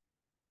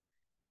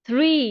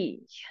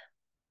 3,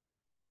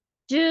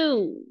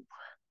 2,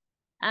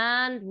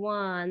 and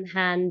 1.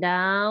 Hand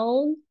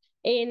down.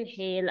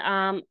 Inhale,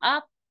 arm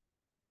up.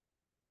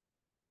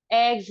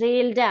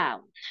 Exhale,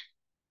 down.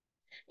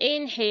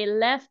 Inhale,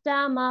 left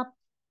arm up.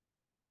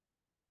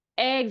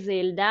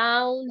 Exhale,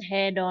 down,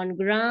 head on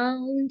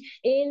ground.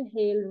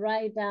 Inhale,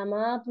 right arm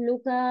up,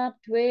 look up,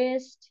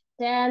 twist.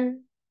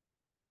 10,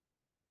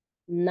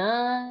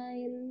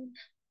 9,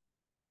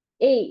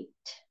 8,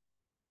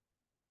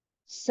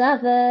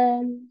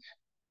 7,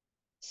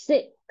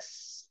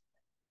 6,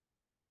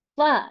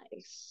 5,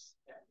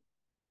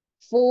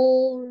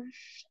 4,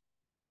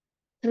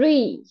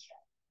 3,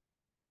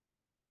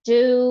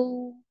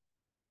 2,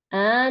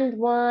 and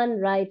 1.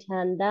 Right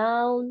hand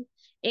down.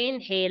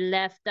 Inhale,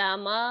 left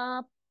arm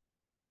up.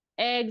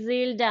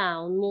 Exhale,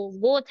 down. Move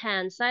both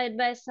hands side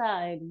by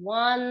side.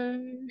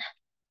 1,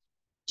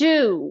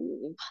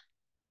 2,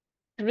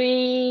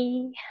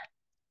 3,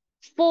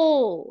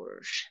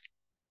 4,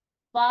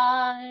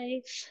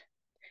 5,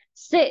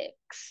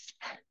 6,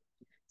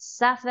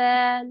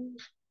 7,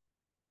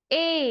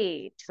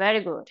 8.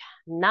 Very good.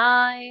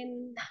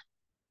 9,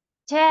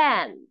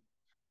 10,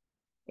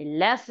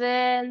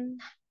 11,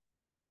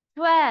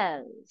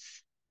 12,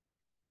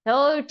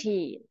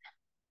 13,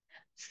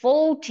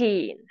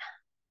 14,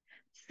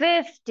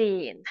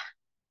 15,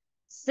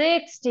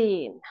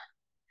 16,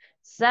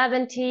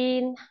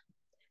 17,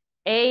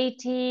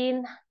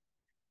 18,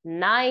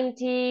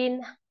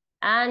 19,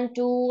 and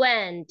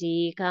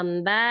 20.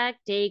 Come back,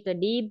 take a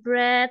deep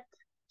breath.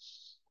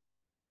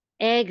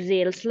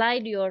 Exhale,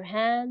 slide your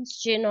hands,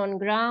 chin on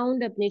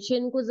ground. अपनी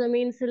chin को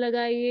जमीन से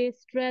लगाइए.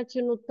 Stretch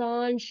in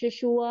Uttan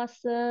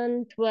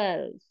Shishwasana.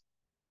 12,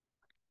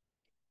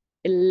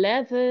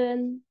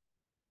 11,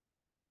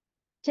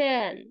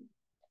 10,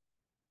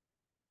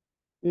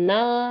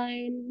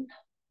 9,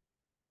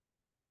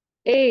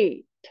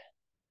 8,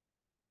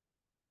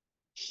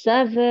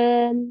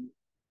 7,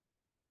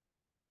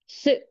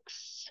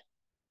 6,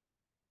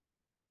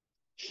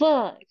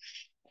 5,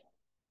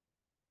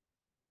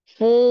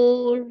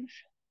 4,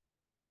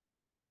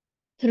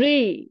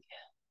 3,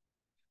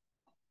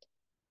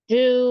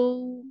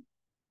 2,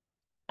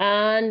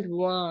 and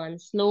 1.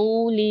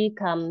 Slowly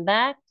come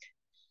back.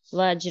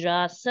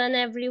 Vajrasana,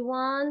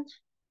 everyone.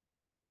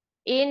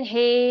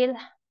 Inhale.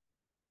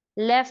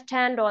 Left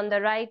hand on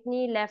the right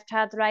knee, left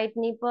hath right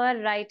knee par,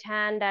 right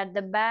hand at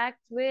the back,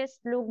 twist,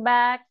 look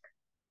back.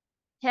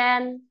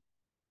 10,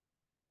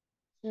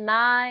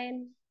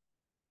 9,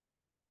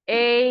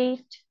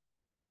 8,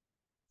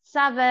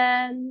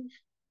 7,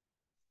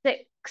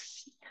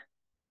 6,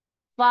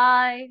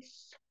 5,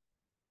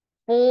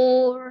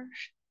 4,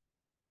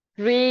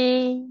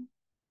 3,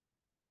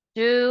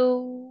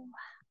 2,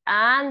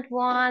 and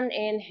 1.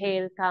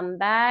 Inhale, come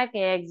back.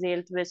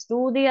 Exhale, twist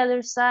to the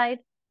other side.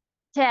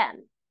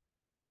 10,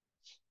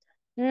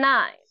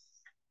 9,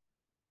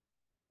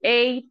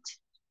 8,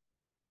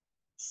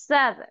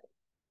 7,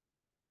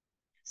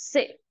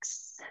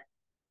 6,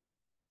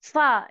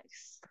 5,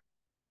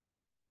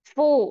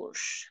 4,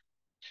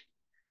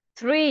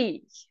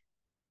 3,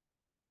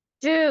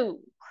 2,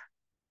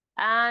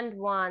 and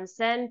 1.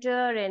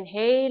 Center.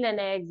 Inhale and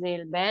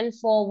exhale. Bend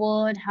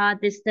forward.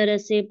 हाथ इस तरह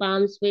से,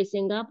 palms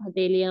facing up,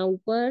 हथेलियां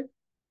ऊपर.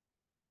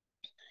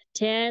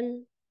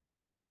 10,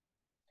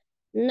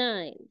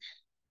 9,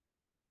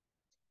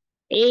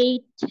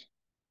 8,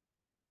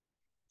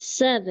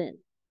 7,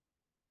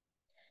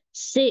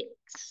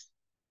 6,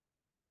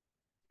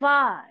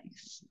 5,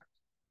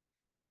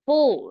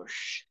 4,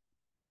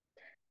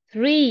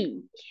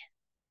 3,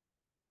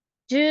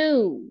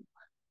 2,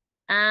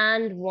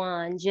 and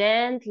 1.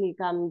 Gently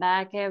come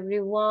back,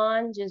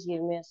 everyone. Just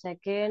give me a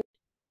second.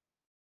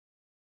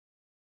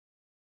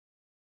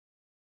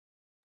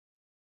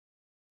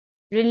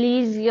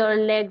 Release your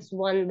legs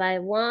one by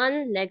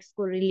one. Legs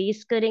को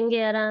release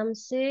करेंगे आराम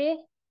से.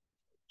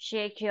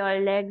 Shake your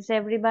legs,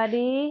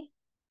 everybody.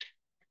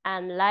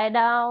 And lie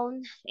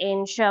down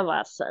in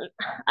Shavasana.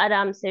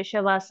 आराम से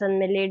Shavasana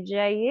में late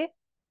जाइए.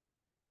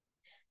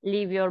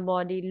 Leave your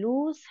body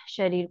loose.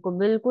 शरीर को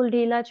बिल्कुल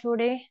ढीला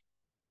छोड़े.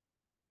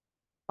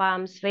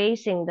 Palms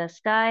facing the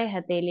sky.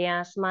 हथेलियां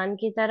आसमान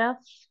की तरफ.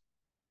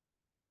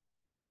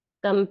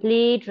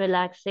 Complete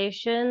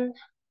relaxation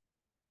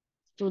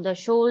to the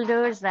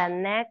shoulders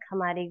and neck.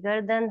 हमारी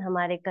गर्दन,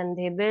 हमारे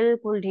कंधे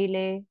बिल्कुल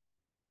ढीले.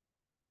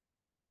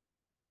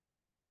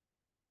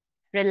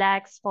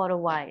 Relax for a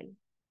while.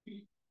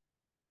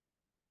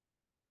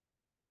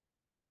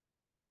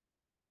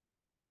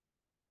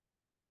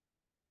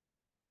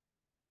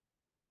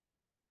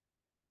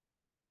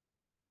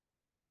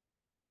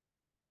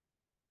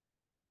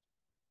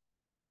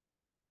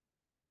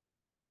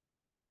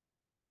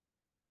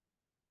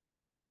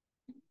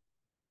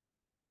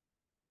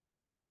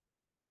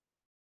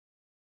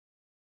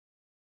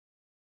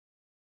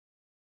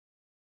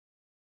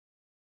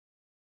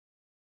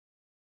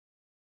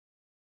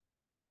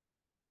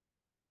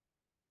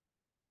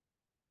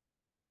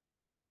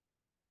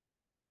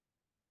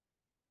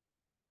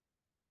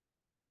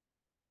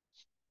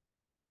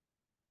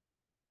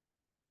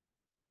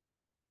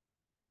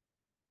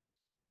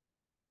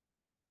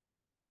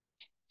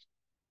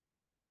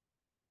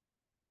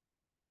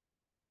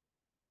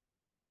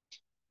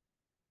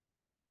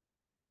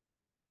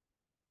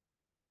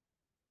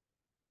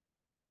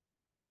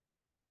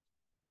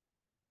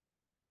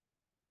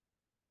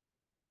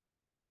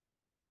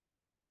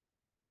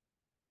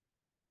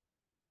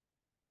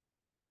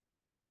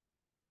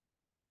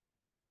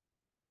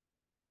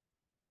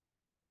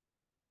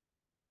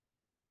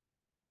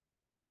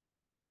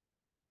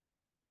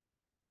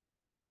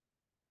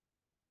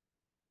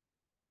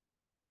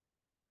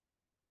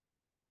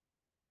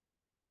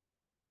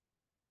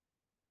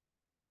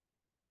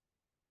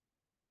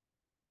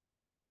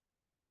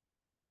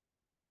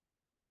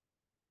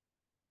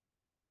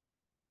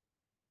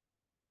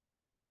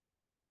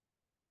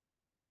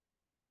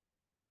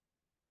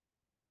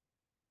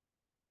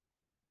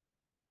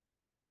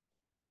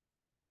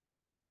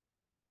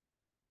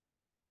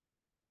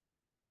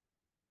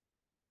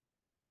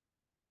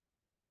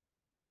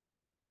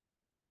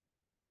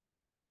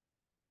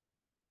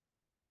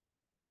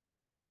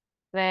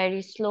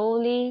 Very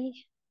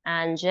slowly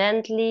and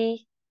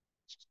gently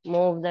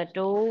move the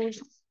toes,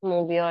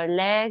 move your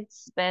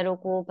legs, पैरों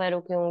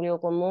की उंगलियों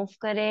को move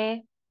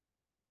करें.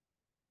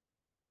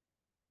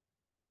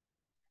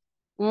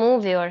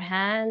 Move your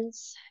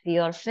hands,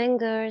 your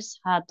fingers,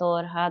 हाथों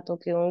और हाथों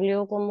की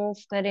उंगलियों को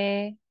move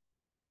करें.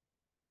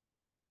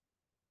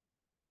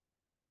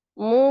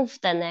 Move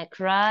the neck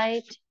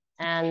right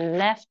and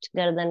left,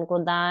 गर्दन को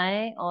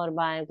दाएं और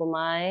बाएं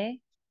घुमाएं.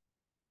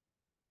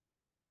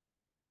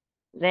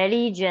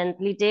 Very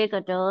gently take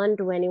a turn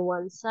to any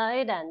one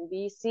side and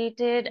be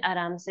seated.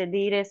 आराम से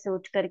धीरे से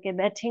उठ करके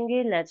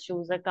बैठेंगे. Let's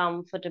choose a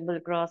comfortable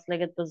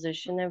cross-legged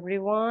position,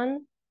 everyone.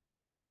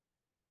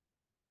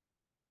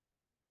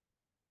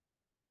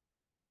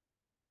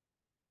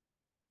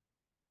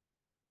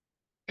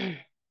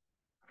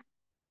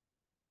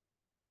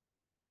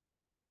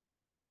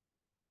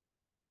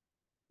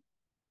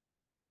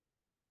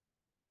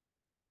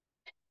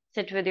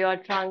 Sit with your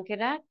trunk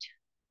erect.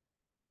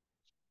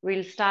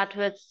 We'll start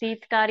with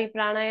Seethkari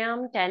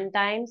Pranayam 10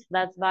 times.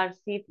 10 bar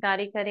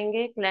Seethkari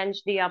करेंगे.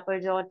 Clench the upper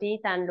jaw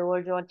teeth and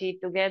lower jaw teeth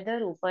together.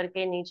 ऊपर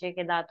के नीचे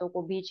के दांतों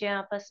को बीचे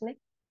आपस में.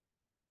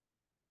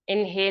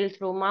 Inhale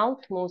through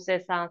mouth. मुंह से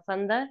सांस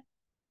अंदर.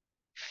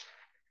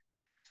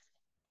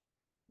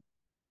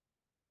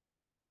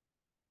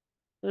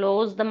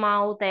 Close the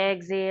mouth.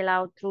 Exhale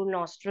out through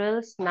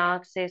nostrils.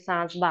 नाक से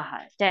सांस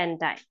बाहर. 10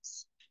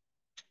 times.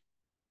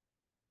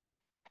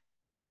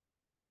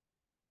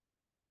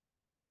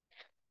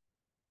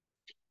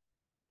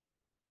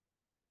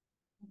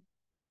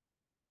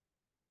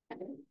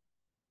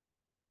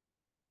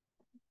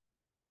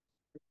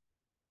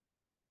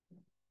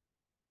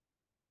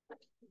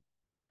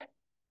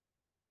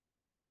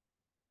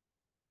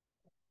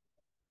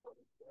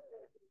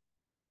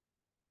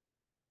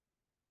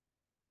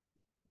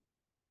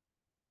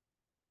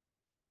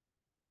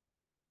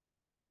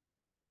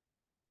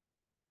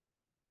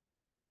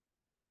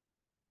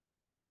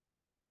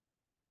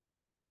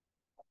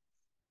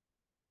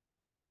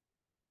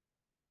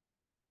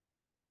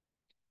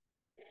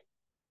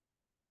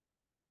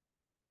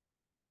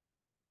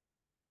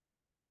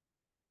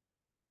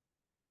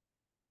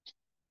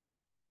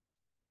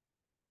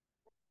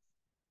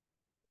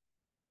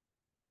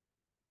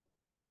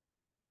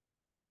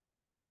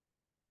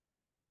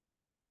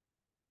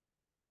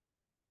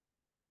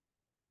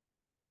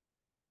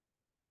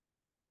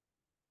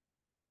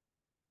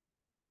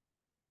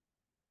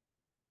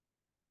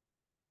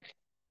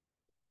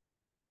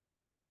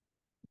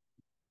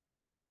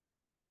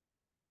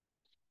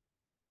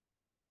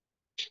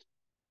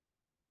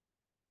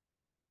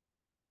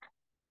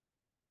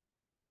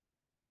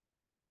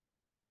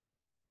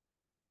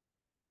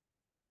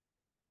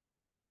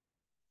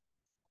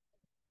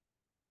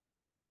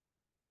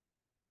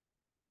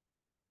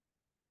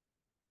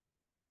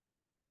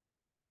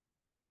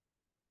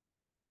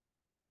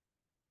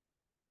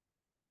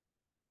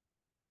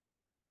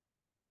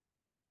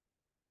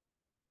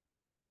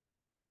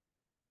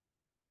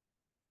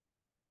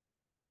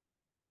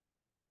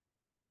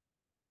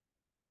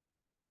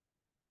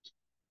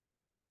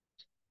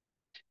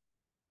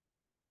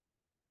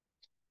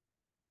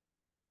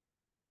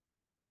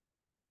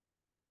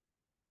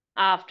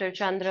 After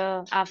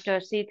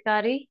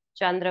Seethkari,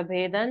 Chandra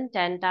Bhedan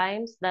 10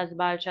 times. 10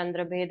 बार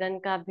Chandra Bhedan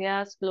का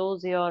अभ्यास.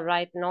 Close your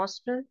right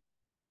nostril.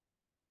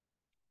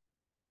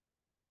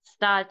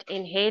 Start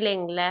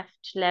inhaling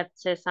left. Left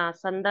से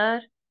सांस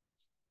अंदर.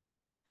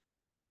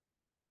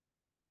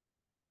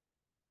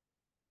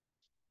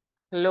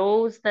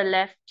 Close the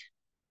left.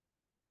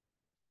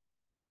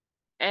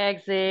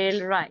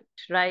 Exhale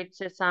right. Right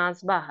से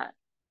सांस बाहर.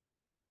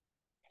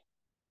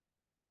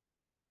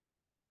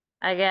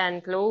 Again,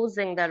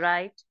 closing the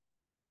right.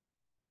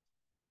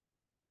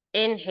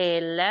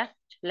 Inhale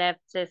left.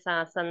 Left से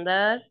सांस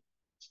अंदर.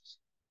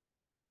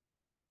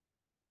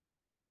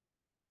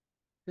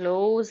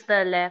 Close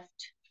the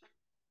left.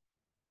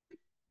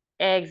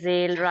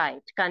 Exhale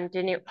right.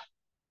 Continue.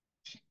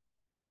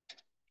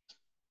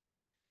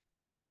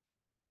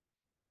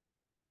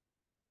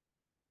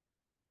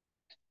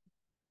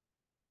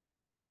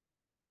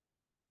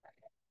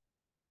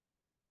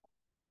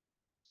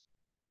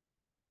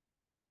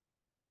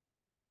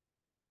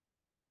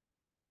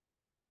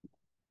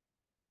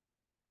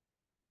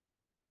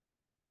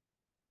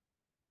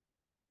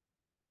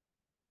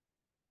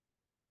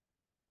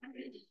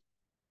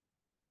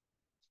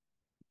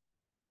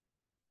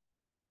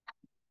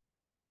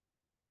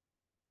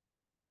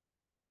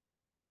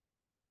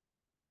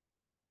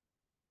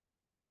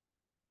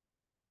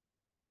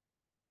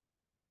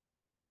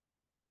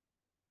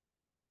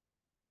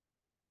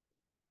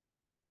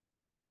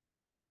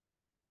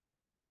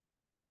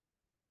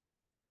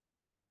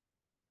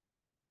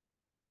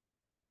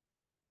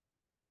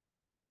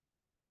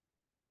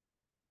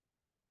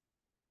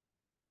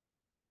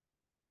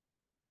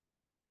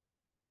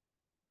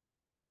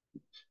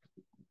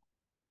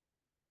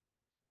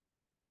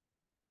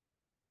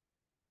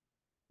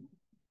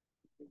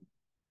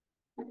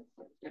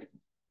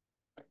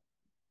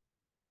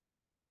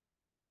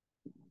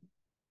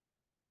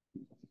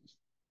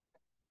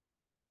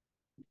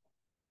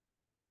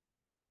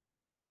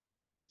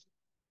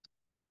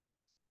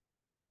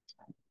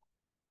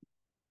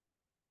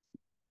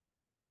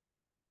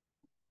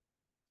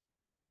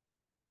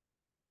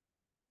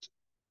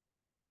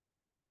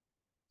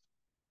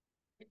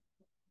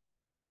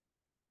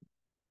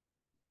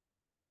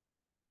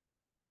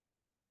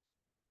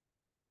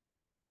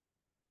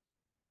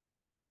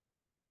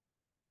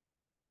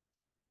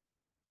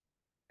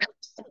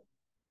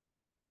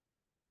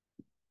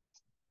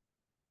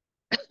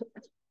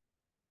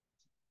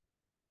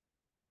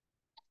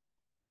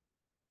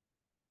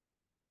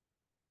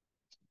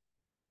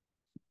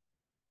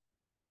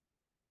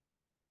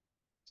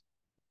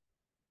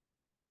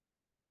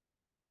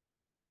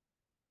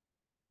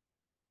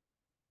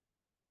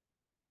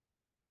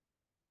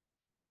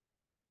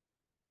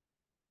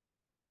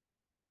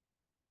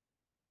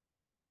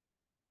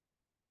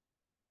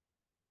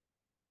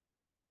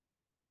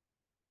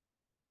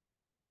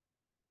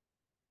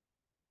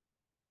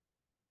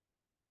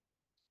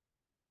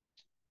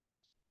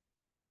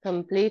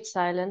 Complete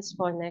silence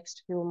for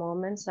next few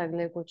moments.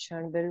 अगले कुछ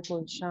क्षण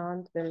बिल्कुल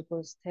शांत,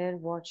 बिल्कुल स्थिर.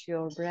 Watch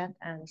your breath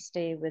and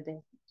stay with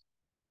it.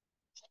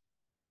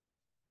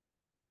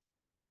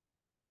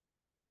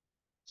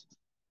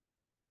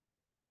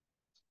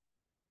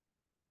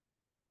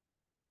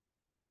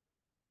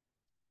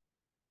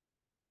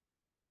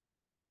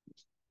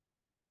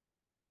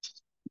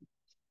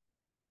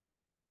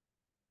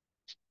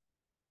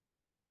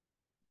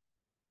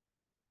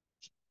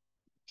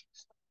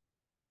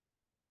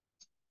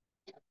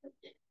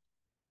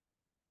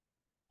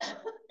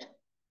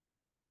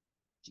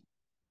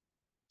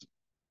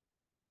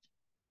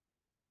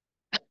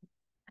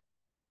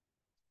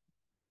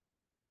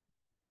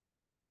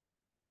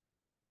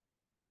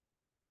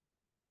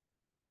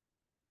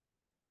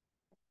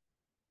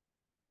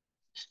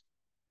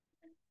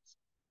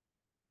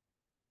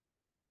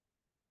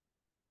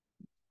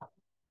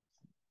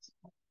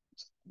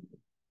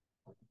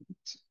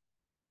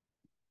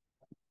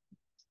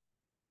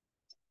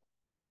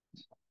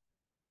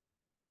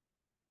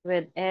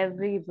 With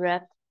every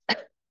breath,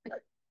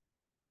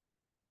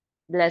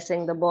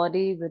 blessing the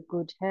body with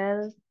good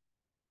health,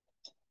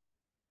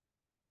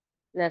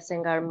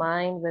 blessing our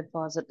mind with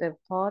positive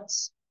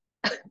thoughts,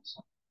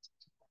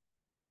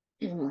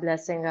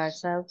 blessing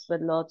ourselves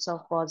with lots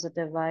of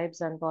positive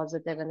vibes and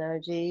positive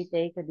energy.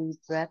 Take a deep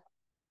breath.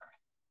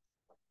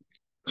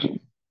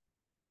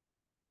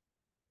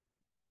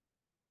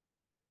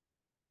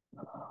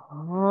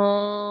 Om.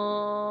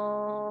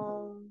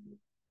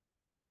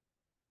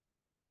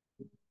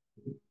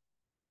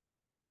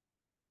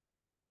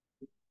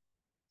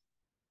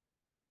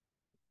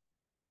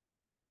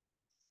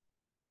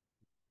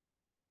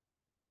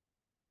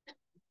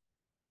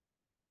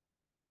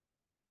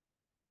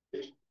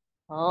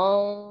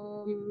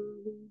 Om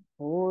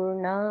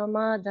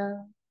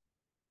Purnamada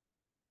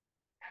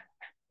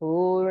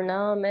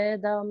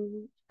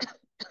Purnamidam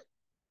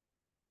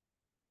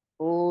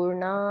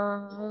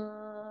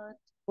Purnat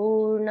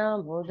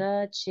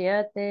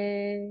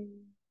Purnamudachyate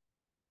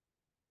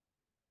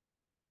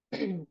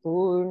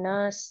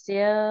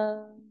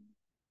Purnasya.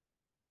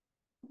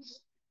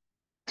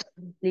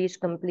 Please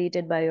complete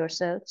it by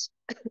yourselves.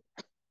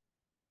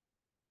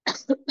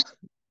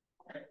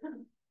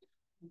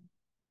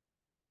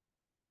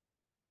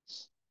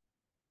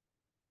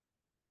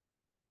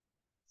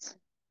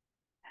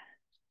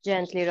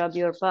 Gently rub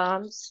your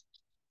palms.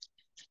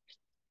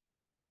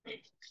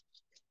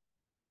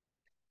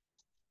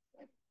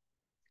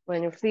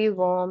 When you feel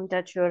warm,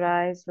 touch your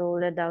eyes,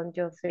 roll it down to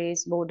your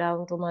face, bow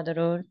down to Mother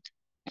Earth.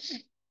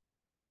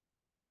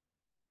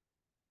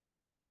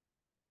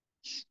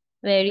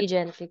 Very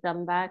gently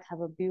come back. Have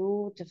a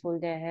beautiful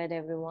day ahead,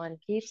 everyone.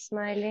 Keep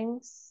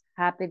smiling.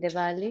 Happy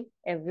Diwali,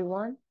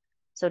 everyone.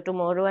 So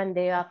tomorrow and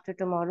day after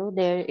tomorrow,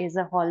 there is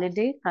a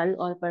holiday. Kal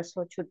और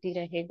परसों छुट्टी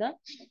रहेगा.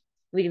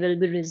 We will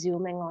be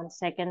resuming on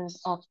 2nd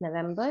of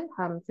November.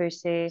 हम फिर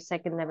से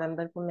 2nd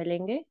November को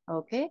मिलेंगे.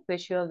 Okay.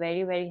 Wish you a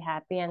very very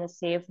happy and a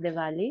safe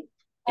Diwali.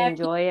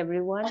 Enjoy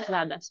everyone.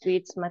 ज़्यादा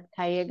sweets मत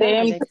खाइएगा.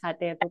 Same. अगर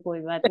खाते हैं तो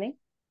कोई बात नहीं.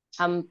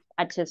 हम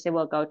अच्छे से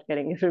वर्कआउट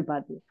करेंगे फिर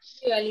बाद में.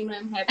 Diwali,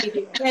 ma'am. Happy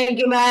Diwali. Thank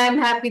you, ma'am.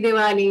 Happy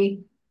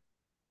Diwali.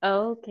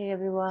 Okay,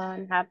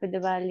 everyone. Happy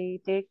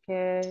Diwali. Take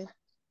care.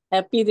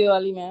 Happy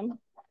Diwali, ma'am.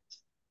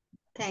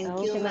 Thank you,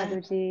 Okay, ma'am.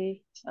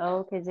 Madhuji.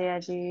 Okay,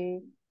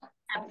 Jayaji.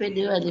 Happy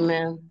Diwali,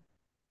 ma'am.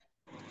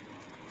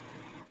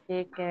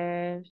 Take care.